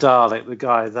in Dalek, the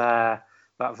guy there,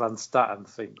 that Van Staten,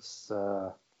 thinks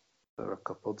they're a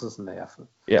couple, doesn't he?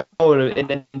 Yeah. Oh,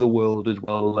 and in the world as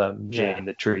well, Jane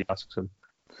the tree asks him.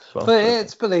 Well, but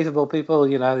it's believable. People,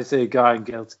 they see a guy and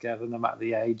girl together, no matter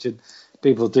the age, and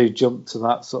people do jump to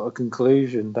that sort of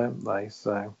conclusion, don't they?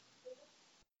 So,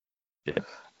 yeah.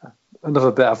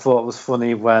 Another bit I thought was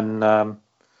funny when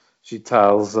she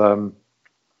tells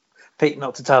Pete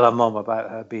not to tell her mum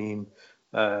about her being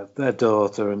their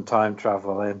daughter and time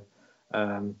traveling.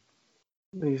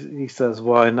 He says,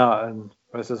 "Why not?" And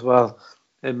Rose says, "Well,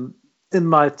 in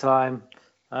my time,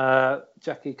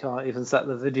 Jackie can't even set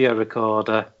the video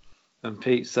recorder." And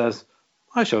Pete says,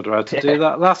 "I showed her how to do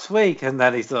that last week." And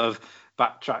then he sort of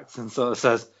backtracks and sort of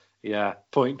says, "Yeah,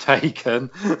 point taken."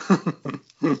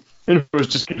 And Rose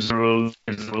just gives her a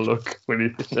look when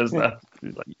he says that.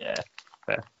 He's like, "Yeah,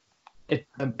 fair."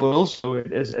 But also,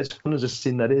 as fun as a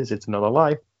scene that is, it's not a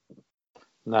lie.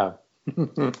 No.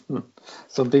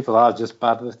 Some people are just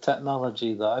bad with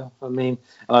technology, though. I mean,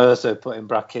 I also put in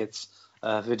brackets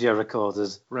video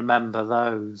recorders. Remember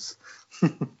those?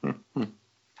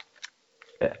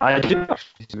 I do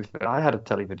actually, to be fair. I had a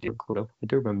televideo recorder. I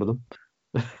do remember them.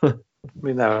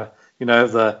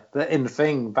 The in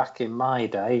thing back in my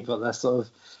day, but they're sort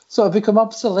of become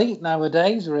obsolete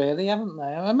nowadays, really, haven't they?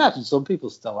 I imagine some people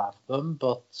still have them,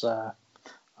 but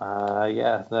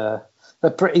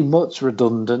they're pretty much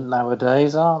redundant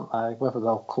nowadays, aren't they? Whether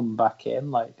they'll come back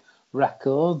in like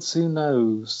records, who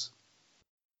knows?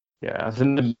 Yeah, I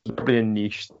think it's probably a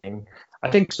niche thing. I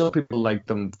think some people like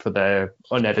them for their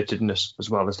uneditedness as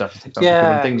well as that.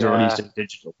 When things are released in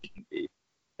digital, they can be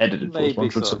edited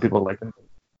for fun. Some people like them.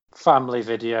 Family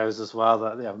videos as well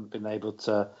that they haven't been able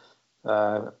to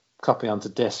copy onto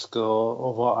disc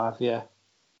or what have you.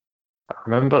 I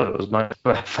remember it was my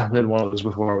family one of those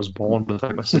before I was born, but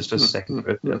like my sister's second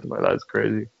birthday. Like, that's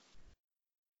crazy.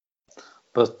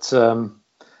 But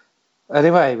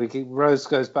anyway, Rose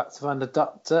goes back to find the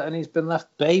doctor, and he's been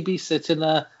left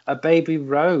babysitting a baby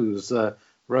Rose.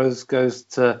 Rose goes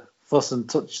to fuss and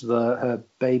touch her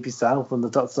baby self, and the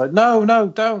doctor's like, "No,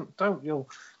 don't! You'll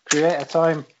create a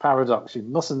time paradox. You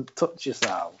mustn't touch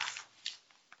yourself."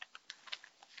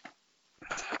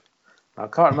 I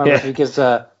can't remember if he gives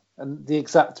the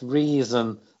exact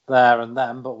reason there and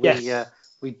then, but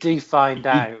we do find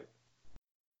out.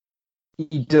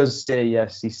 He does say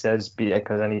yes. He says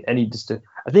because I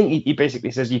think he basically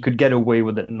says you could get away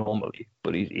with it normally,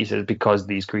 but he says because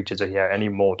these creatures are here, any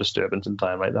more disturbance in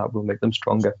time like that will make them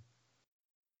stronger.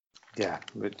 Yeah,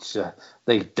 which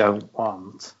they don't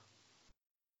want.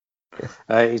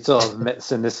 He sort of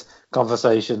admits in this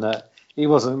conversation that he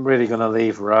wasn't really going to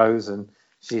leave Rose, and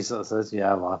she sort of says,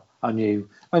 "Yeah, well, I knew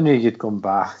you'd come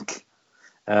back."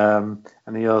 And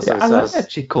he also says, I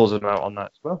she calls him out on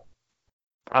that as well.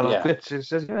 She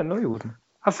says, "Yeah, no, you wouldn't."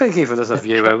 I think even as a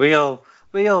viewer, we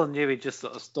all knew he just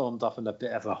sort of stormed off in a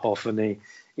bit of a huff, and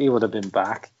he would have been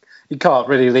back. You can't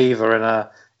really leave her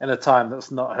in a time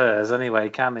that's not hers anyway,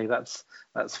 can he? Let's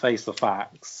face the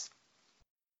facts.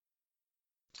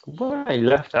 Well, he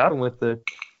left out with the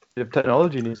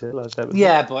technology in his head last episode.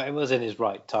 Yeah, but it was in his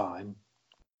right time.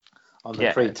 On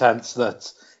the pretense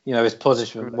that his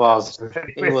punishment was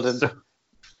he wouldn't,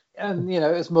 and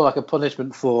it's more like a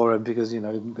punishment for him because he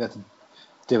wouldn't be able to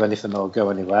do anything or go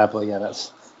anywhere. But yeah,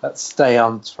 let's stay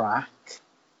on track.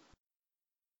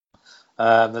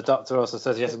 The doctor also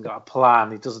says he hasn't got a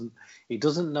plan. He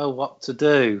doesn't know what to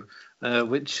do,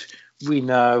 which we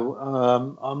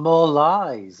know are more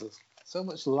lies. There's so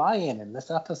much lying in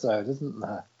this episode, isn't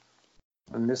there?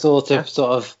 And it's all to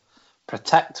sort of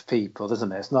protect people,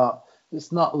 isn't it?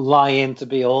 It's not lying to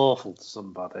be awful to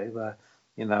somebody.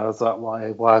 It's like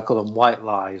why I call them white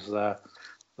lies. They're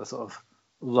the sort of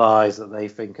lies that they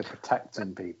think are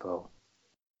protecting people.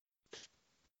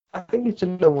 I think it's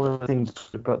another one of the things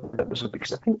about the episode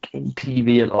because I think in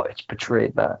TV a lot it's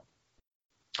portrayed that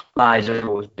lies are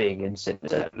always being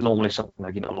insincere. Normally something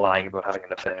like lying about having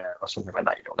an affair or something like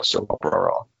that. A soap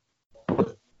opera.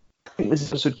 But I think this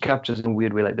episode captures in a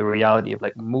weird way like the reality of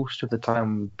like most of the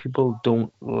time people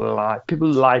don't lie. People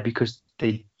lie because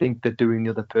they think they're doing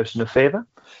the other person a favor.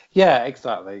 Yeah,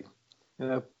 exactly.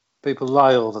 People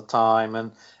lie all the time,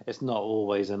 and it's not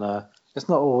always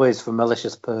for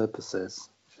malicious purposes,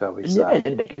 shall we And yeah,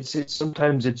 say.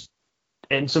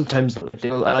 and sometimes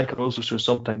I could also show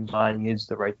sometimes lying is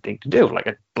the right thing to do.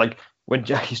 Like when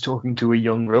Jackie's talking to a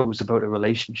young Rose about a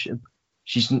relationship,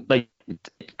 she's like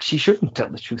she shouldn't tell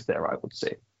the truth there. I would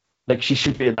say, like she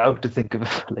should be allowed to think of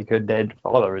like her dead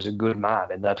father as a good man,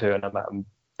 and that her and her mom,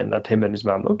 and that him and his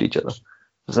mom loved each other.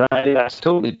 So that's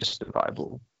totally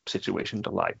justifiable situation to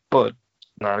lie. But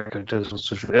now there's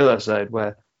also the other side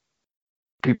where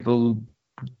people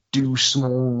do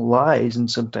small lies,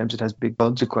 and sometimes it has big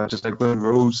consequences. Like when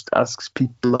Rose asks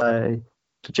people to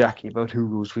Jackie about who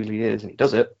Rose really is, and he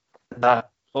does it, that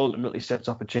ultimately sets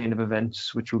up a chain of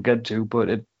events, which we'll get to. But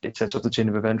it sets up the chain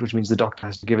of events, which means the Doctor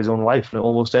has to give his own life, and it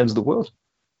almost ends the world.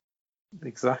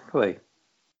 Exactly.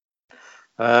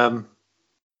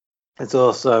 It's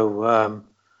also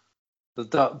the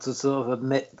Doctor sort of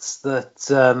admits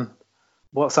that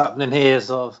what's happening here is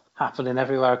sort of happening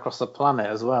everywhere across the planet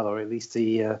as well, or at least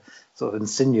he sort of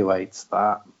insinuates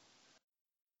that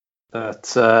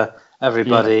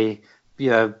everybody,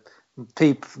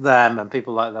 them and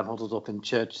people like them huddled up in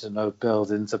churches and old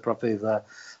buildings are probably the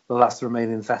last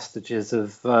remaining vestiges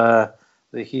of the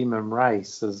human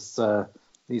race as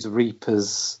these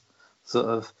reapers sort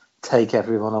of take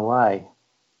everyone away.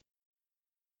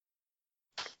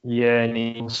 Yeah, and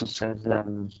he also says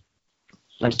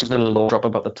like just a little lore drop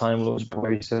about the Time Lords,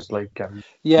 where he says like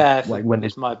when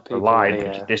this my people lied,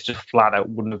 here. this just flat out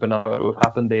wouldn't have been able to have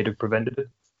happened. They'd have prevented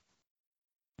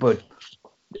it.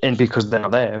 And because they're not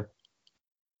there,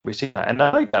 we see that, and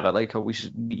I like that. I like how we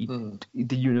should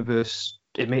the universe.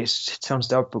 It sounds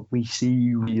dark, but we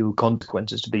see real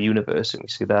consequences to the universe, and we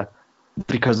see that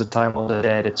because the Time Lords are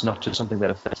dead, it's not just something that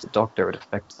affects the Doctor; it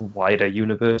affects the wider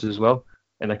universe as well.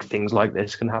 And like things like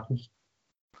this can happen.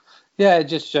 Yeah, it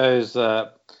just shows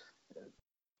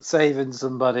saving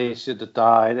somebody should have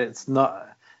died. It's not,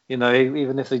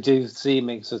 even if they do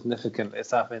seem insignificant, it's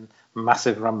having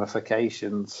massive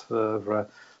ramifications for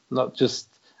not just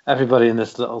everybody in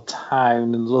this little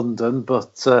town in London,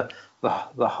 but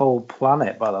the whole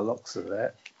planet by the looks of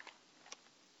it.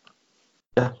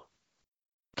 Yeah.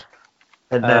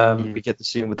 And then we get the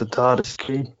scene with the TARDIS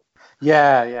key.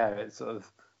 Yeah, it sort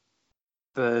of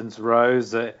burns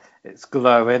Rose. It's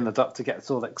glowing. The Doctor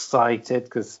gets all excited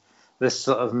because this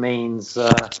sort of means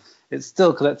it's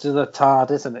still connected to the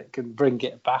TARDIS and it can bring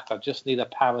it back. I just need a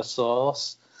power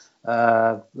source.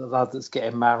 The lad that's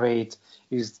getting married,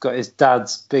 he's got his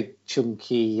dad's big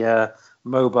chunky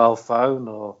mobile phone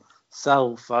or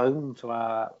cell phone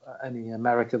to any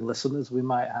American listeners we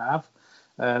might have.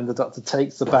 And the Doctor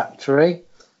takes the battery,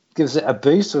 gives it a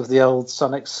boost with the old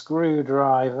sonic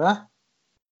screwdriver.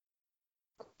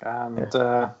 And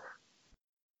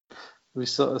we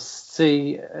sort of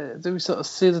see, do we sort of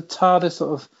see the TARDIS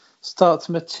sort of start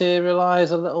to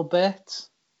materialise a little bit?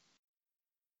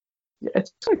 Yeah,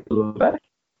 it's like a little bit.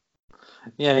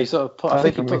 Yeah, he sort of I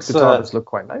think it makes the TARDIS look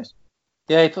quite nice.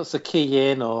 Yeah, he puts the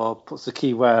key in or puts the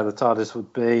key where the TARDIS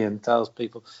would be and tells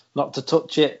people not to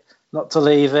touch it, not to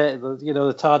leave it.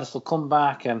 The TARDIS will come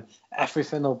back and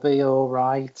everything will be all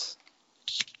right.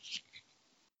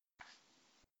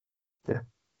 Yeah.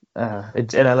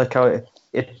 And I like how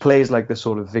it plays like the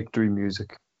sort of victory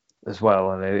music as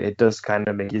well, and it does kind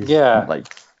of make you like.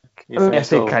 I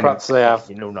say kind of, they have,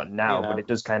 not now, but it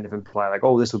does kind of imply like,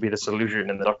 oh, this will be the solution,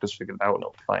 and the Doctor's figured it out, and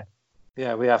it'll be fine.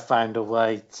 Yeah, we have found a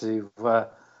way to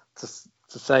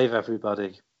save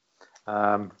everybody,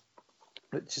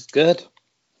 which is good.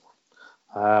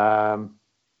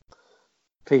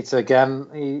 Peter again,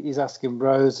 he's asking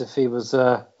Rose if he was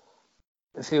a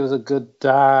good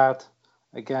dad.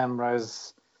 Again,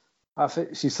 Rose, I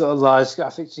think she sort of lies. I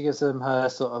think she gives him her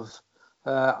sort of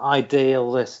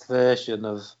idealist version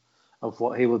of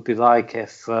what he would be like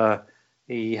if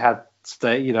he had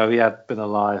he had been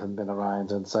alive and been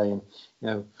around and saying,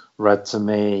 read to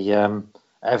me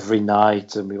every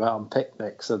night and we went on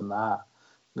picnics and that,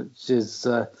 which is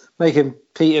making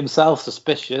Pete himself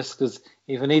suspicious because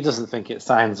even he doesn't think it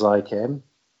sounds like him.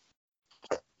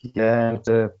 Yeah,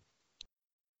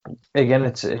 again,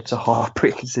 it's a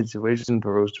heartbreaking situation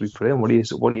for Rose to be put in. What are you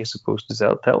supposed to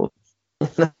tell?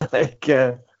 like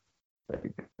you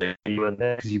were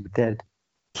there because you were dead.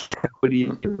 What do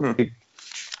you do?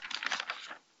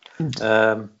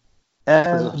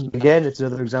 Again, it's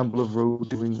another example of Rose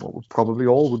doing what we probably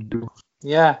all would do.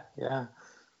 Yeah.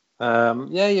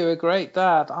 You're a great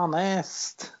dad,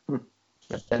 honest.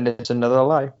 And it's another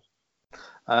lie.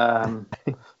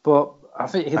 But I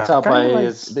think you can tell by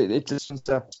his. It just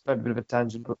a bit of a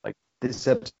tangent, but like this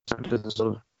episode does a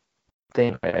sort of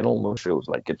thing, it almost feels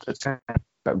like it's kind of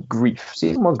about grief.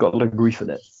 Season 1's got a lot of grief in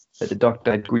it. The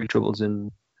Doctor had grief troubles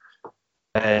in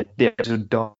the episode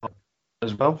Dawn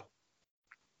as well.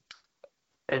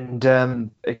 And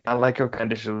I like how it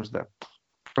kind of shows that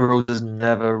Rose has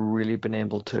never really been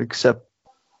able to accept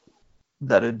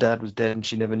that her dad was dead and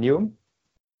she never knew him.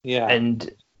 Yeah.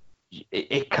 And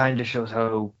it kind of shows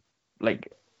how,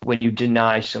 like, when you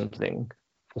deny something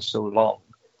for so long,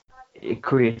 it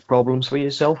creates problems for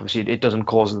yourself. Obviously, it doesn't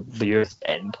cause the Earth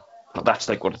to end, but that's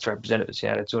like what it's represented as.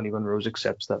 Yeah, it's only when Rose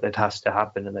accepts that it has to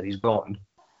happen and that he's gone,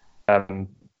 that's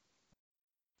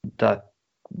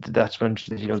when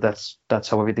that's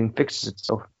how everything fixes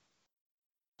itself.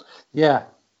 Yeah.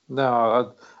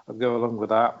 No, I'd go along with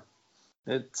that.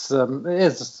 It sort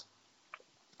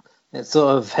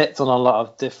of hits on a lot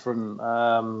of different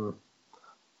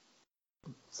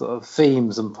sort of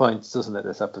themes and points, doesn't it?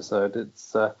 This episode,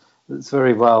 it's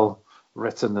very well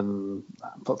written and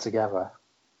put together.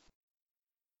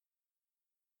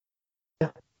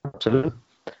 Yeah, absolutely.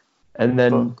 And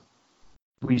then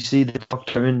we see the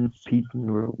Doctor and Pete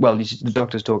and well, the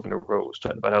Doctor's talking to Rose,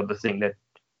 talking about how the thing that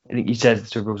I think he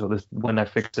says to Rose, when I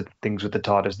fix the things with the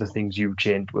TARDIS, the things you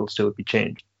changed will still be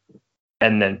changed.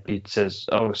 And then Pete says,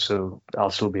 "Oh, so I'll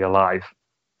still be alive,"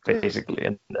 basically.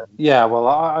 And yeah, well,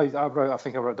 I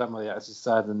think I wrote down what he actually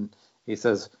said, and he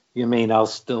says, "You mean I'll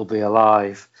still be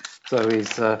alive?" So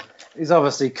he's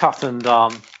obviously cottoned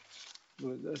on.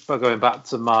 By going back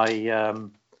to my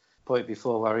point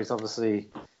before, where he's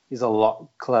a lot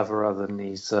cleverer than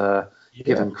he's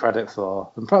given credit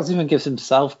for, and perhaps even gives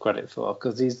himself credit for,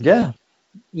 because he's the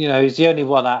only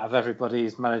one out of everybody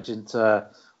who's managing to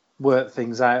work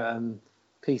things out and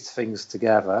piece things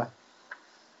together.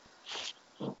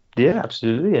 Yeah,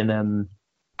 absolutely. And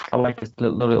I like this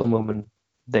little moment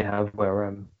they have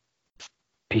where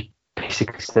Pete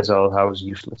basically says, "Oh, I was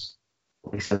useless."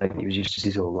 He said like he was useless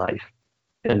his whole life,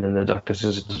 and then the Doctor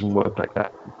says it doesn't work like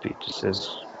that.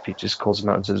 Pete just calls him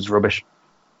out and says it's rubbish.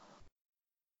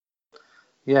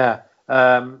 Yeah.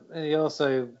 And he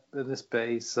also, in this bit,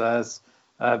 he says,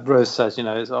 Rose says,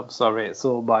 I'm sorry, it's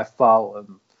all my fault.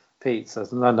 And Pete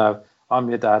says, no, I'm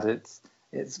your dad.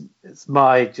 It's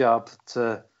my job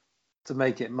to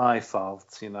make it my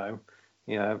fault, taking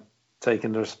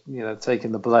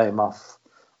the blame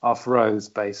off Rose,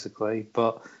 basically.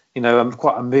 But,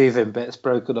 quite a moving bit. It's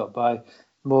broken up by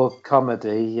more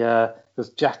comedy, because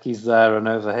Jackie's there and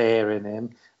overhearing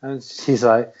him. And she's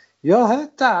like, "You're her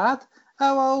dad?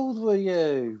 How old were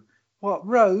you? What,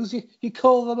 Rose? You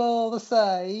call them all the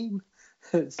same?"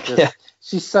 It's just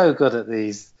she's so good at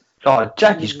these. Oh,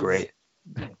 Jackie's great.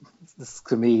 This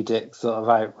comedic sort of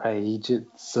outrage.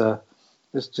 It's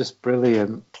just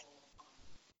brilliant.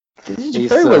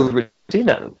 It's very well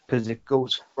written because it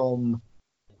goes from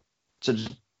sort of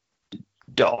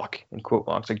dark, in quote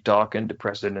marks, like dark and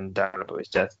depressing and down about his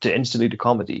death, to instantly to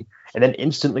comedy, and then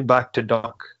instantly back to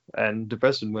dark and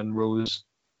depressing when Rose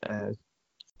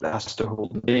has to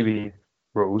hold the baby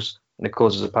Rose, and it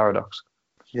causes a paradox.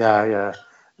 Yeah.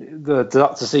 The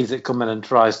Doctor sees it coming and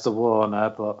tries to warn her,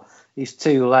 but he's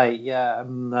too late. Yeah,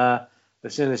 and as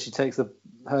soon as she takes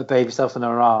her baby self in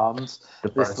her arms,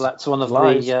 this lets one of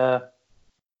the.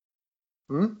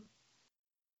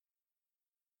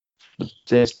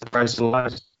 It's the price of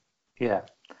lies. Yeah.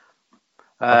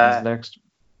 Next.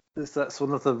 That's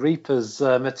one of the Reapers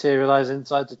materialise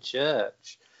inside the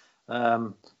church.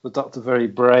 The Doctor very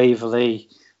bravely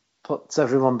puts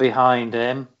everyone behind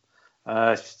him,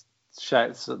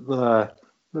 shouts at the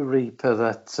Reaper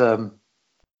that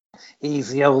he's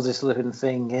the oldest living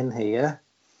thing in here.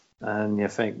 And you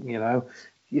think,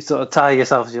 you sort of tire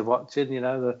yourself as you're watching,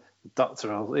 the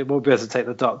Doctor it won't be able to take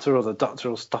the Doctor, or the Doctor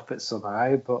will stop it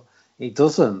somehow, but he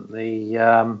doesn't.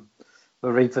 The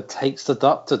Reaper takes the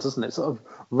Doctor, doesn't it? Sort of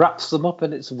wraps them up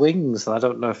in its wings. And I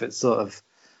don't know if it's sort of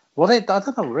I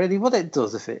don't know really what it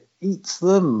does, if it eats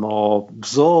them or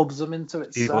absorbs them into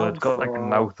itself. It's got like a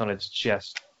mouth on its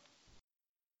chest.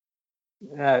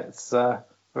 Yeah, it's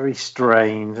very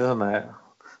strange, isn't it?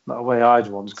 Not a way I'd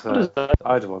want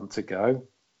to go.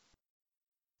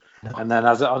 No. And then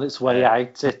as it on its way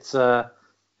out,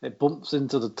 it bumps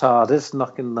into the TARDIS,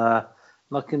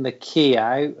 knocking the key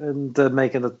out and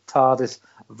making the TARDIS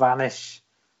vanish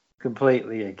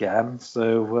completely again.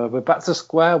 So we're back to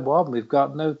square one. We've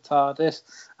got no TARDIS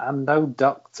and no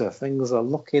Doctor. Things are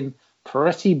looking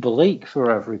pretty bleak for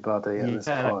everybody at this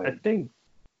point. I think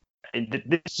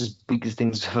this is the biggest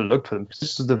things I've ever looked for them, because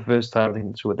this is the first time I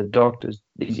think it's where the Doctor's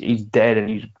he's dead and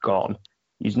he's gone.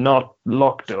 He's not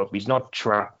locked up. He's not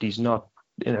trapped. He's not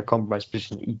in a compromised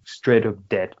position. He's straight up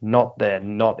dead. Not there.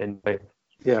 Not in bed.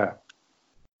 Yeah.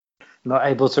 Not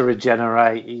able to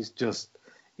regenerate. He's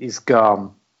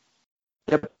gone.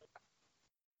 Yep.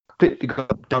 Completely gone.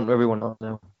 Down to everyone else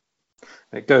now.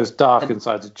 It goes dark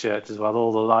inside the church as well.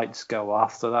 All the lights go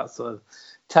off, so that sort of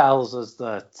tells us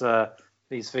that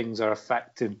these things are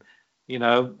affecting,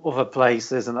 other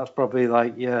places, and that's probably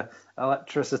like your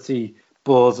electricity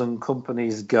boards and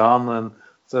companies gone, and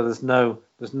so there's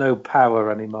no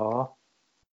power anymore.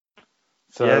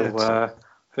 So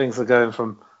things are going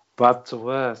from bad to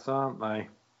worse, aren't they?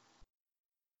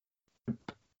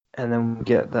 And then we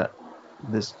get the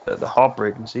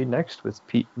heartbreaking scene next with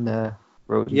Pete and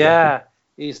Rose. And yeah, Jackie.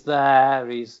 He's there.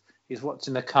 He's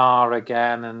watching the car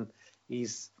again, and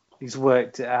he's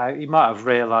worked it out. He might have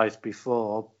realised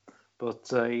before,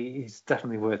 but he's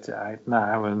definitely worked it out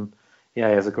now. And yeah,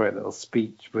 he has a great little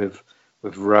speech with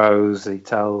Rose. He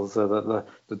tells her that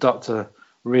the doctor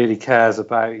really cares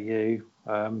about you.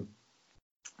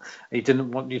 He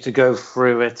didn't want you to go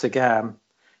through it again.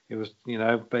 It was,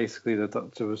 basically the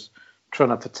doctor was trying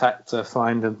to protect her,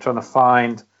 trying to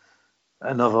find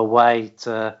another way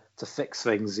to fix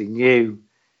things. He knew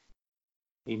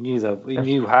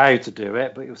how to do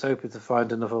it, but he was hoping to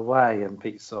find another way. And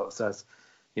Pete sort of says,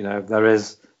 there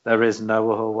is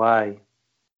no other way.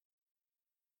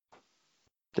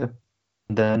 Yeah.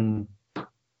 Then,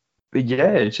 but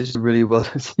yeah, it's just really well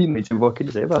seen. What can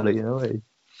you say about it?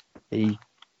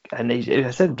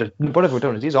 I said whatever we're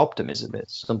doing is his optimism.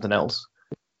 It's something else.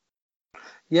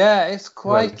 Yeah, it's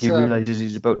quite. He realizes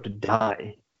he's about to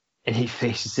die, and he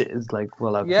faces it as like,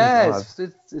 well,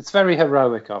 it's very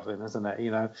heroic of him, isn't it?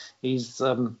 He's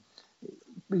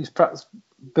perhaps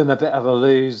been a bit of a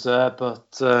loser,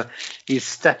 but he's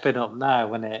stepping up now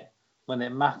when it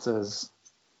matters.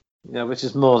 Which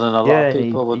is more than a lot of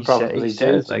people would probably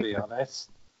do, to be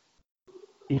honest.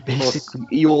 He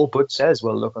basically all but says,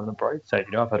 well, look on the bright side,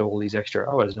 I've had all these extra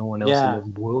hours. No one else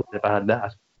in the world ever had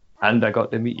that. And I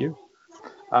got to meet you.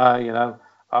 I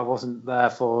wasn't there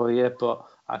for you, but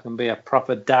I can be a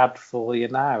proper dad for you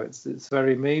now. It's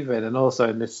very moving. And also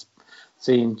in this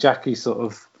scene, Jackie sort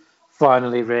of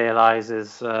finally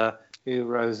realises who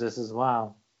Rose is as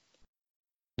well.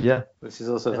 Yeah. Which is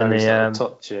also very sort of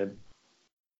touching.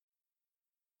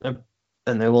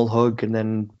 And they all hug, and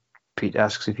then Pete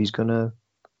asks if she's gonna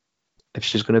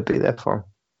be there for him.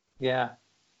 Yeah.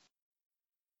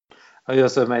 He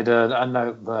also made a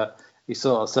note that he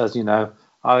sort of says, I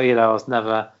was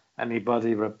never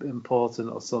anybody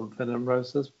important or something, and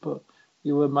Rose says, but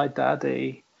you were my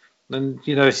daddy. And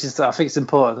I think it's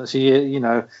important that she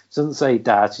doesn't say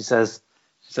dad, she says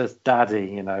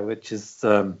daddy, which is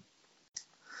the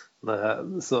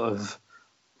sort of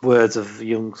words of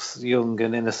young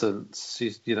and innocent.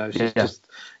 She's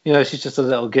just a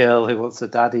little girl who wants her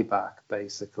daddy back,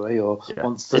 basically, or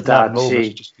wants the dad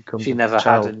she never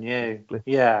had and knew.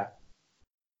 Yeah.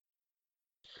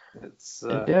 It's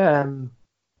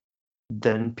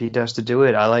then Pete has to do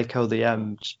it. I like how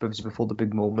just before the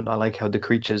big moment, I like how the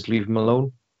creatures leave him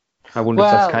alone. I wonder if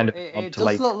that's kind of it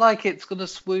does look like it's going to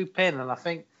swoop in, and I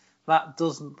think that's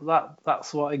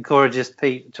what encourages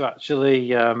Pete to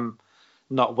actually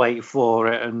not wait for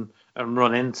it and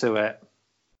run into it.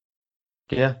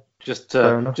 Yeah. Just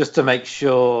to make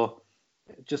sure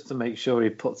he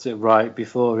puts it right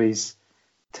before he's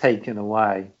taken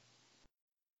away.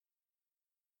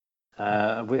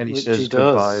 And he which says he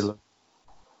does. goodbye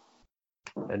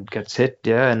and gets hit.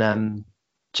 Yeah, and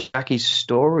Jackie's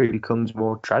story becomes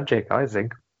more tragic, I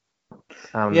think.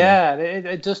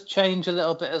 It does change a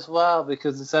little bit as well,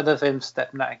 because instead of him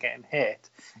stepping out and getting hit,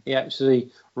 he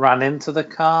actually ran into the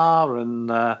car, and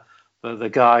the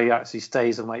guy actually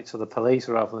stays and waits for the police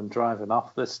rather than driving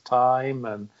off this time,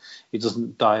 and he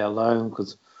doesn't die alone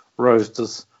because Rose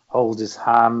does hold his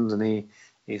hand, and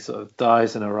he sort of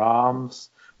dies in her arms,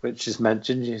 which is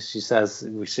mentioned. She says,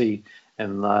 we see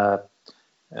in like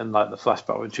the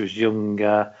flashback when she was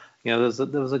younger, there was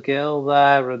a girl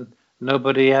there and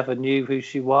nobody ever knew who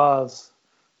she was.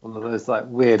 One of those like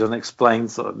weird,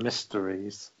 unexplained sort of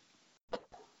mysteries.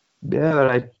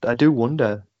 Yeah, I do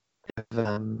wonder if,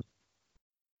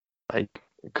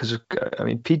 because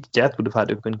Pete's death would have had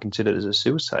to have been considered as a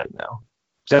suicide now.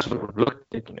 That's what it would look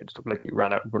like. It just looked like he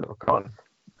ran out in front of a car.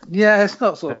 Yeah, it's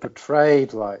not sort of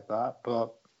portrayed like that,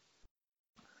 but.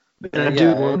 And I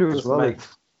do wonder as well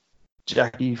if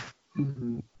Jackie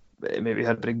maybe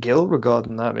had a bit of guilt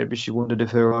regarding that. Maybe she wondered if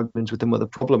her arguments with him were the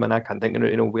problem, and I can't think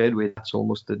in a weird way that's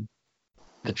almost the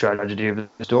tragedy of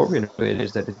the story. In a way, it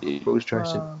is that it goes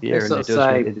tries to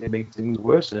interfere, and it makes things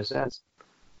worse in a sense.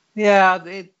 Yeah,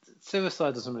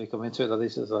 suicide doesn't really come into it. At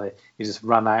least it's like he just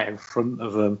ran out in front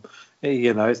of them.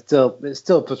 It's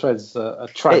still portrayed as a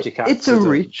tragic accident. It's a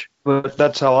reach, but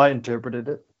that's how I interpreted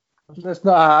it. It's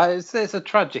not. It's a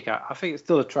tragic. I think it's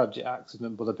still a tragic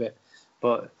accident,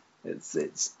 but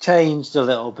it's changed a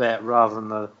little bit rather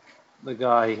than the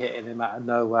guy hitting him out of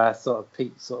nowhere. Sort of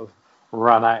Pete sort of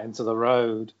ran out into the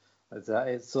road.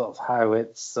 It's sort of how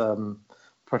it's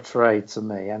portrayed to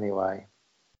me, anyway.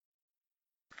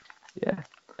 Yeah,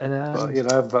 and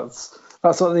But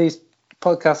that's what these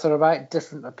podcasts are about: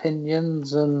 different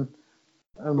opinions and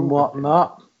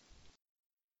whatnot.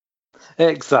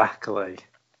 Exactly.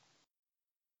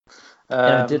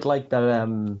 And I did like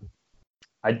that.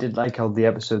 I did like how the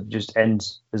episode just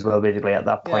ends as well. Basically, at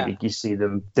that point, Yeah. you see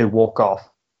them. They walk off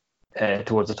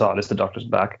towards the TARDIS. The Doctor's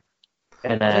back,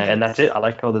 and that's it. I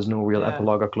like how there's no real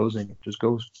epilogue or closing. It just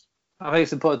goes. I think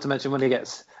it's important to mention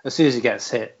as soon as he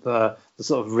gets hit, the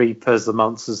sort of Reapers, the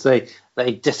monsters, they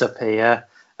disappear.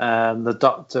 The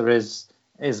Doctor is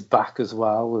back as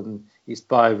well, and he's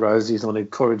by Rose. He's the one who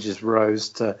encourages Rose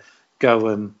to go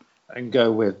and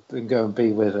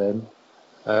be with him,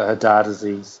 her dad, as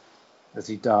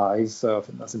he dies. So I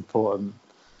think that's important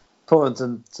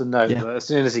to note that as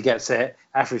soon as he gets hit,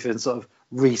 everything sort of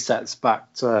resets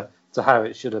back to how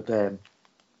it should have been.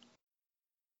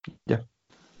 Yeah.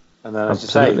 And then, as you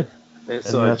say,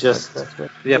 it's sort of just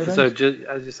the episode.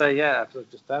 As you say, episode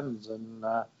just ends, and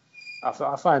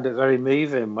I find it very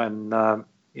moving when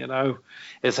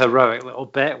it's a heroic little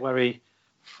bit where he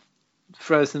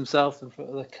throws himself in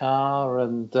front of the car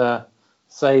and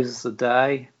saves the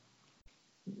day.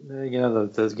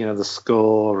 The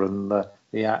score and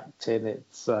the acting.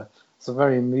 It's a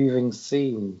very moving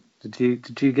scene. Did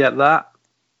you get that?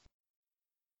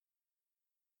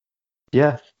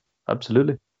 Yeah,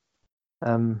 absolutely.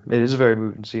 It is a very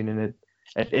moving scene, and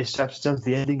it's sometimes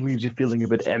the ending leaves you feeling a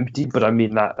bit empty, but I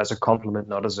mean that as a compliment,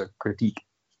 not as a critique.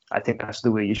 I think that's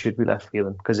the way you should be left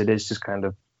feeling, because it is just kind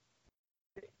of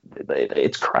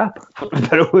it's crap.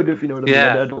 Better word, if you know what I mean.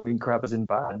 I don't mean crap as in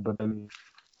bad, but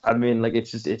I mean like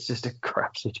it's just a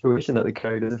crap situation that the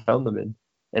characters have found them in,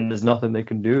 and there's nothing they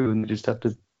can do, and they just have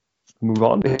to move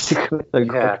on basically.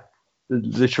 There's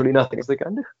literally nothing else they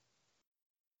can do.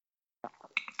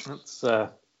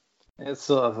 It's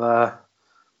sort of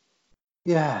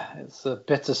it's a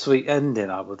bittersweet ending,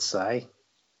 I would say.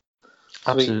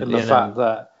 Sweet in the fact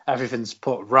that everything's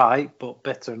put right, but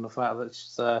bitter in the fact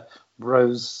that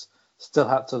Rose still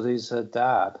had to lose her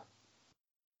dad.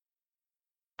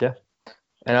 Yeah,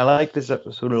 and I like this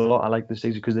episode a lot. I like this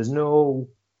season because there's no.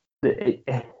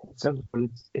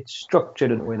 It's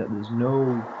structured in a way that there's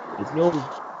no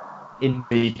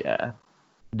invader.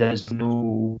 There's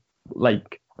no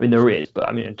there is, but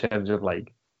I mean in terms of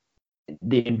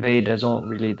the invaders aren't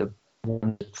really the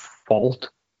one fault,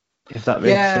 if that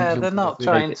makes sense. Yeah, they're not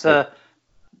trying to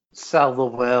sell the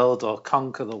world or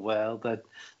conquer the world. They're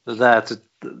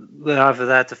either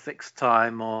there to fix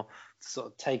time or to sort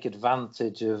of take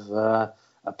advantage of a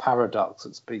paradox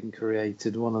that's been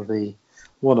created, one or the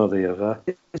other.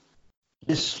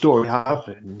 This story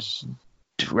happens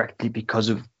directly because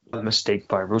of a mistake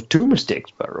by Rose. Two mistakes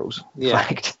by Rose. Yeah.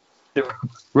 In fact,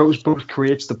 Rose both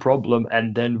creates the problem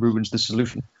and then ruins the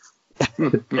solution. To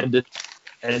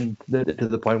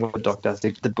the point where the Doctor has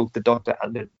to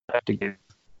give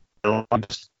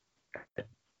lives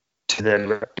to then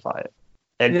rectify it.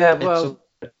 And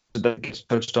that gets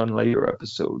touched on later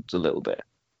episodes a little bit.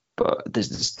 But there's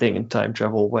this thing in time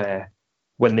travel where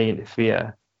when they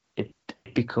interfere,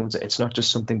 it's not just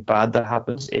something bad that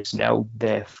happens, it's now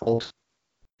their fault.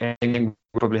 And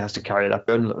probably has to carry that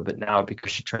burden a little bit now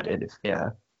because she tried to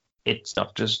interfere. It's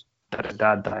not just that her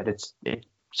dad died, it's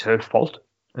her fault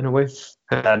in a way.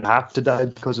 Her dad had to die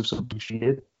because of something she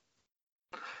did.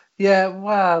 Yeah,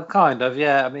 well, kind of.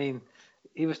 Yeah, I mean,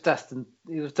 he was destined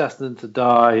to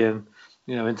die, and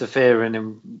interfering,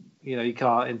 and you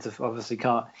obviously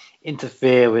can't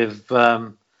interfere with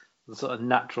the sort of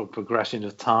natural progression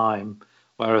of time.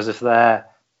 Whereas if they're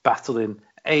battling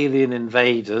alien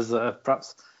invaders that have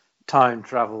perhaps time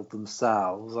traveled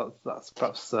themselves, that's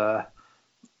perhaps a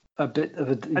bit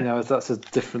of that's a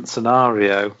different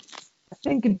scenario. I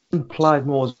think it's implied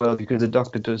more as well because the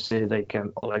Doctor does say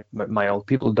my old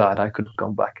people died, I could have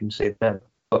gone back and saved them.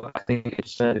 But I think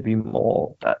it's meant to be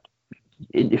more that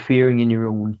interfering in your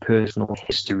own personal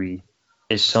history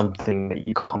is something that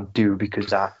you can't do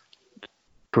because that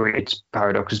creates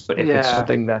paradoxes. But if it's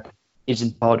something that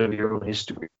isn't part of your own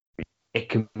history, it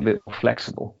can be a bit more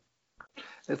flexible.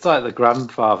 It's like the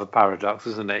grandfather paradox,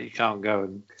 isn't it? You can't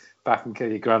go back and kill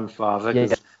your grandfather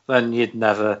because then you'd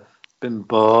never been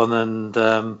born, and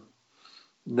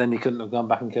then you couldn't have gone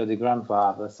back and killed your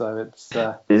grandfather. So it's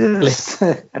this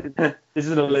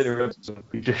is a later episode.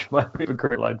 My favorite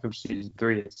great line from season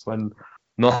 3 is when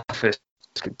Moffat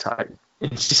gets tired.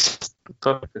 It's just,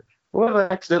 well, I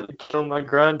accidentally killed my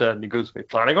granddad, and he goes, "Are you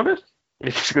planning on it?"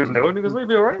 He just goes, no, and he goes,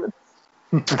 maybe all right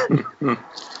then.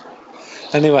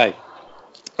 Anyway,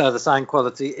 the sound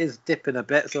quality is dipping a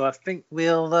bit, so I think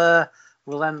we'll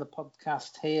end the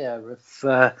podcast here if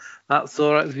that's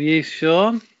all right with you,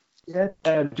 Sean. Yeah,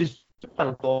 just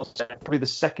probably the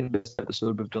second best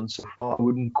episode we've done so far. I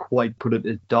wouldn't quite put it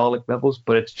at Dalek levels,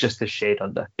 but it's just a shade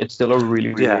under. It's still a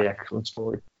really excellent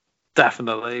story.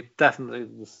 Definitely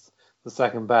the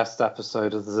second best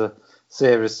episode of the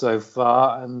series so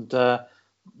far, and the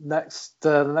next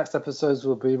episodes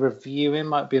we'll be reviewing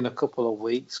might be in a couple of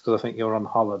weeks because I think you're on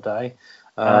holiday.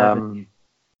 But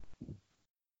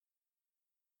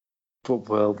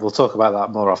we'll talk about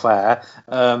that more off air.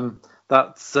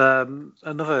 That's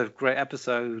another great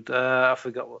episode. I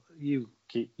forgot what you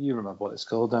remember what it's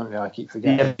called, don't you? I keep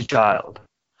forgetting. The Empty Child.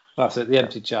 That's it, The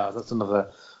Empty Child. That's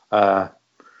another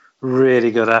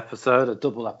really good episode, a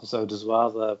double episode as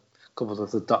well. A couple of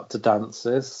the Doctor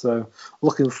dances. So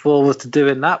looking forward to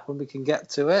doing that when we can get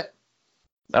to it.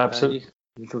 Absolutely.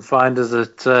 You can find us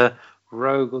at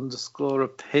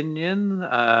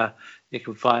rogue_opinion. You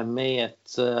can find me at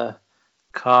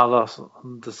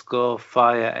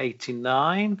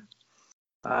Carlos_fire89.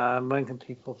 When can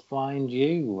people find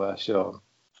you, Sean?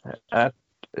 At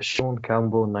Sean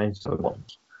Campbell 971.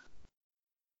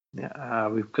 Yeah,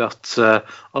 we've got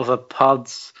other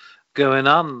pods going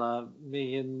on.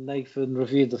 Me and Nathan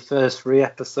reviewed the first 3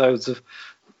 episodes of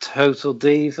Total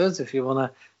Divas. If you want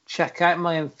to check out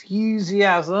my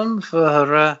enthusiasm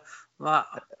for that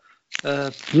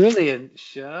brilliant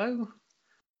show.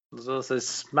 There's also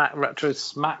Retro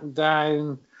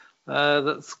Smackdown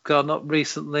that's gone up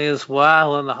recently as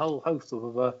well, and a whole host of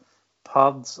other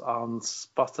pods on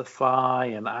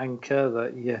Spotify and Anchor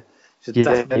that you should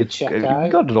definitely check out.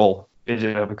 We've got it all.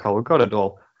 We've got it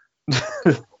all.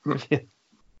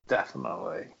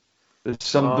 Definitely. There's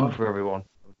something for everyone.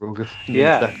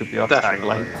 Yeah, that could be our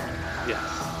tagline.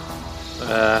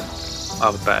 Yes.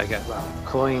 I'd better get that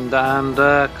coined and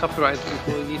copyrighted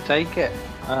before you take it.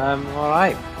 All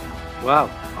right. Well,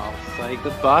 I'll say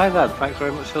goodbye then. Thanks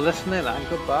very much for listening and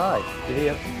goodbye. See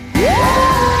ya.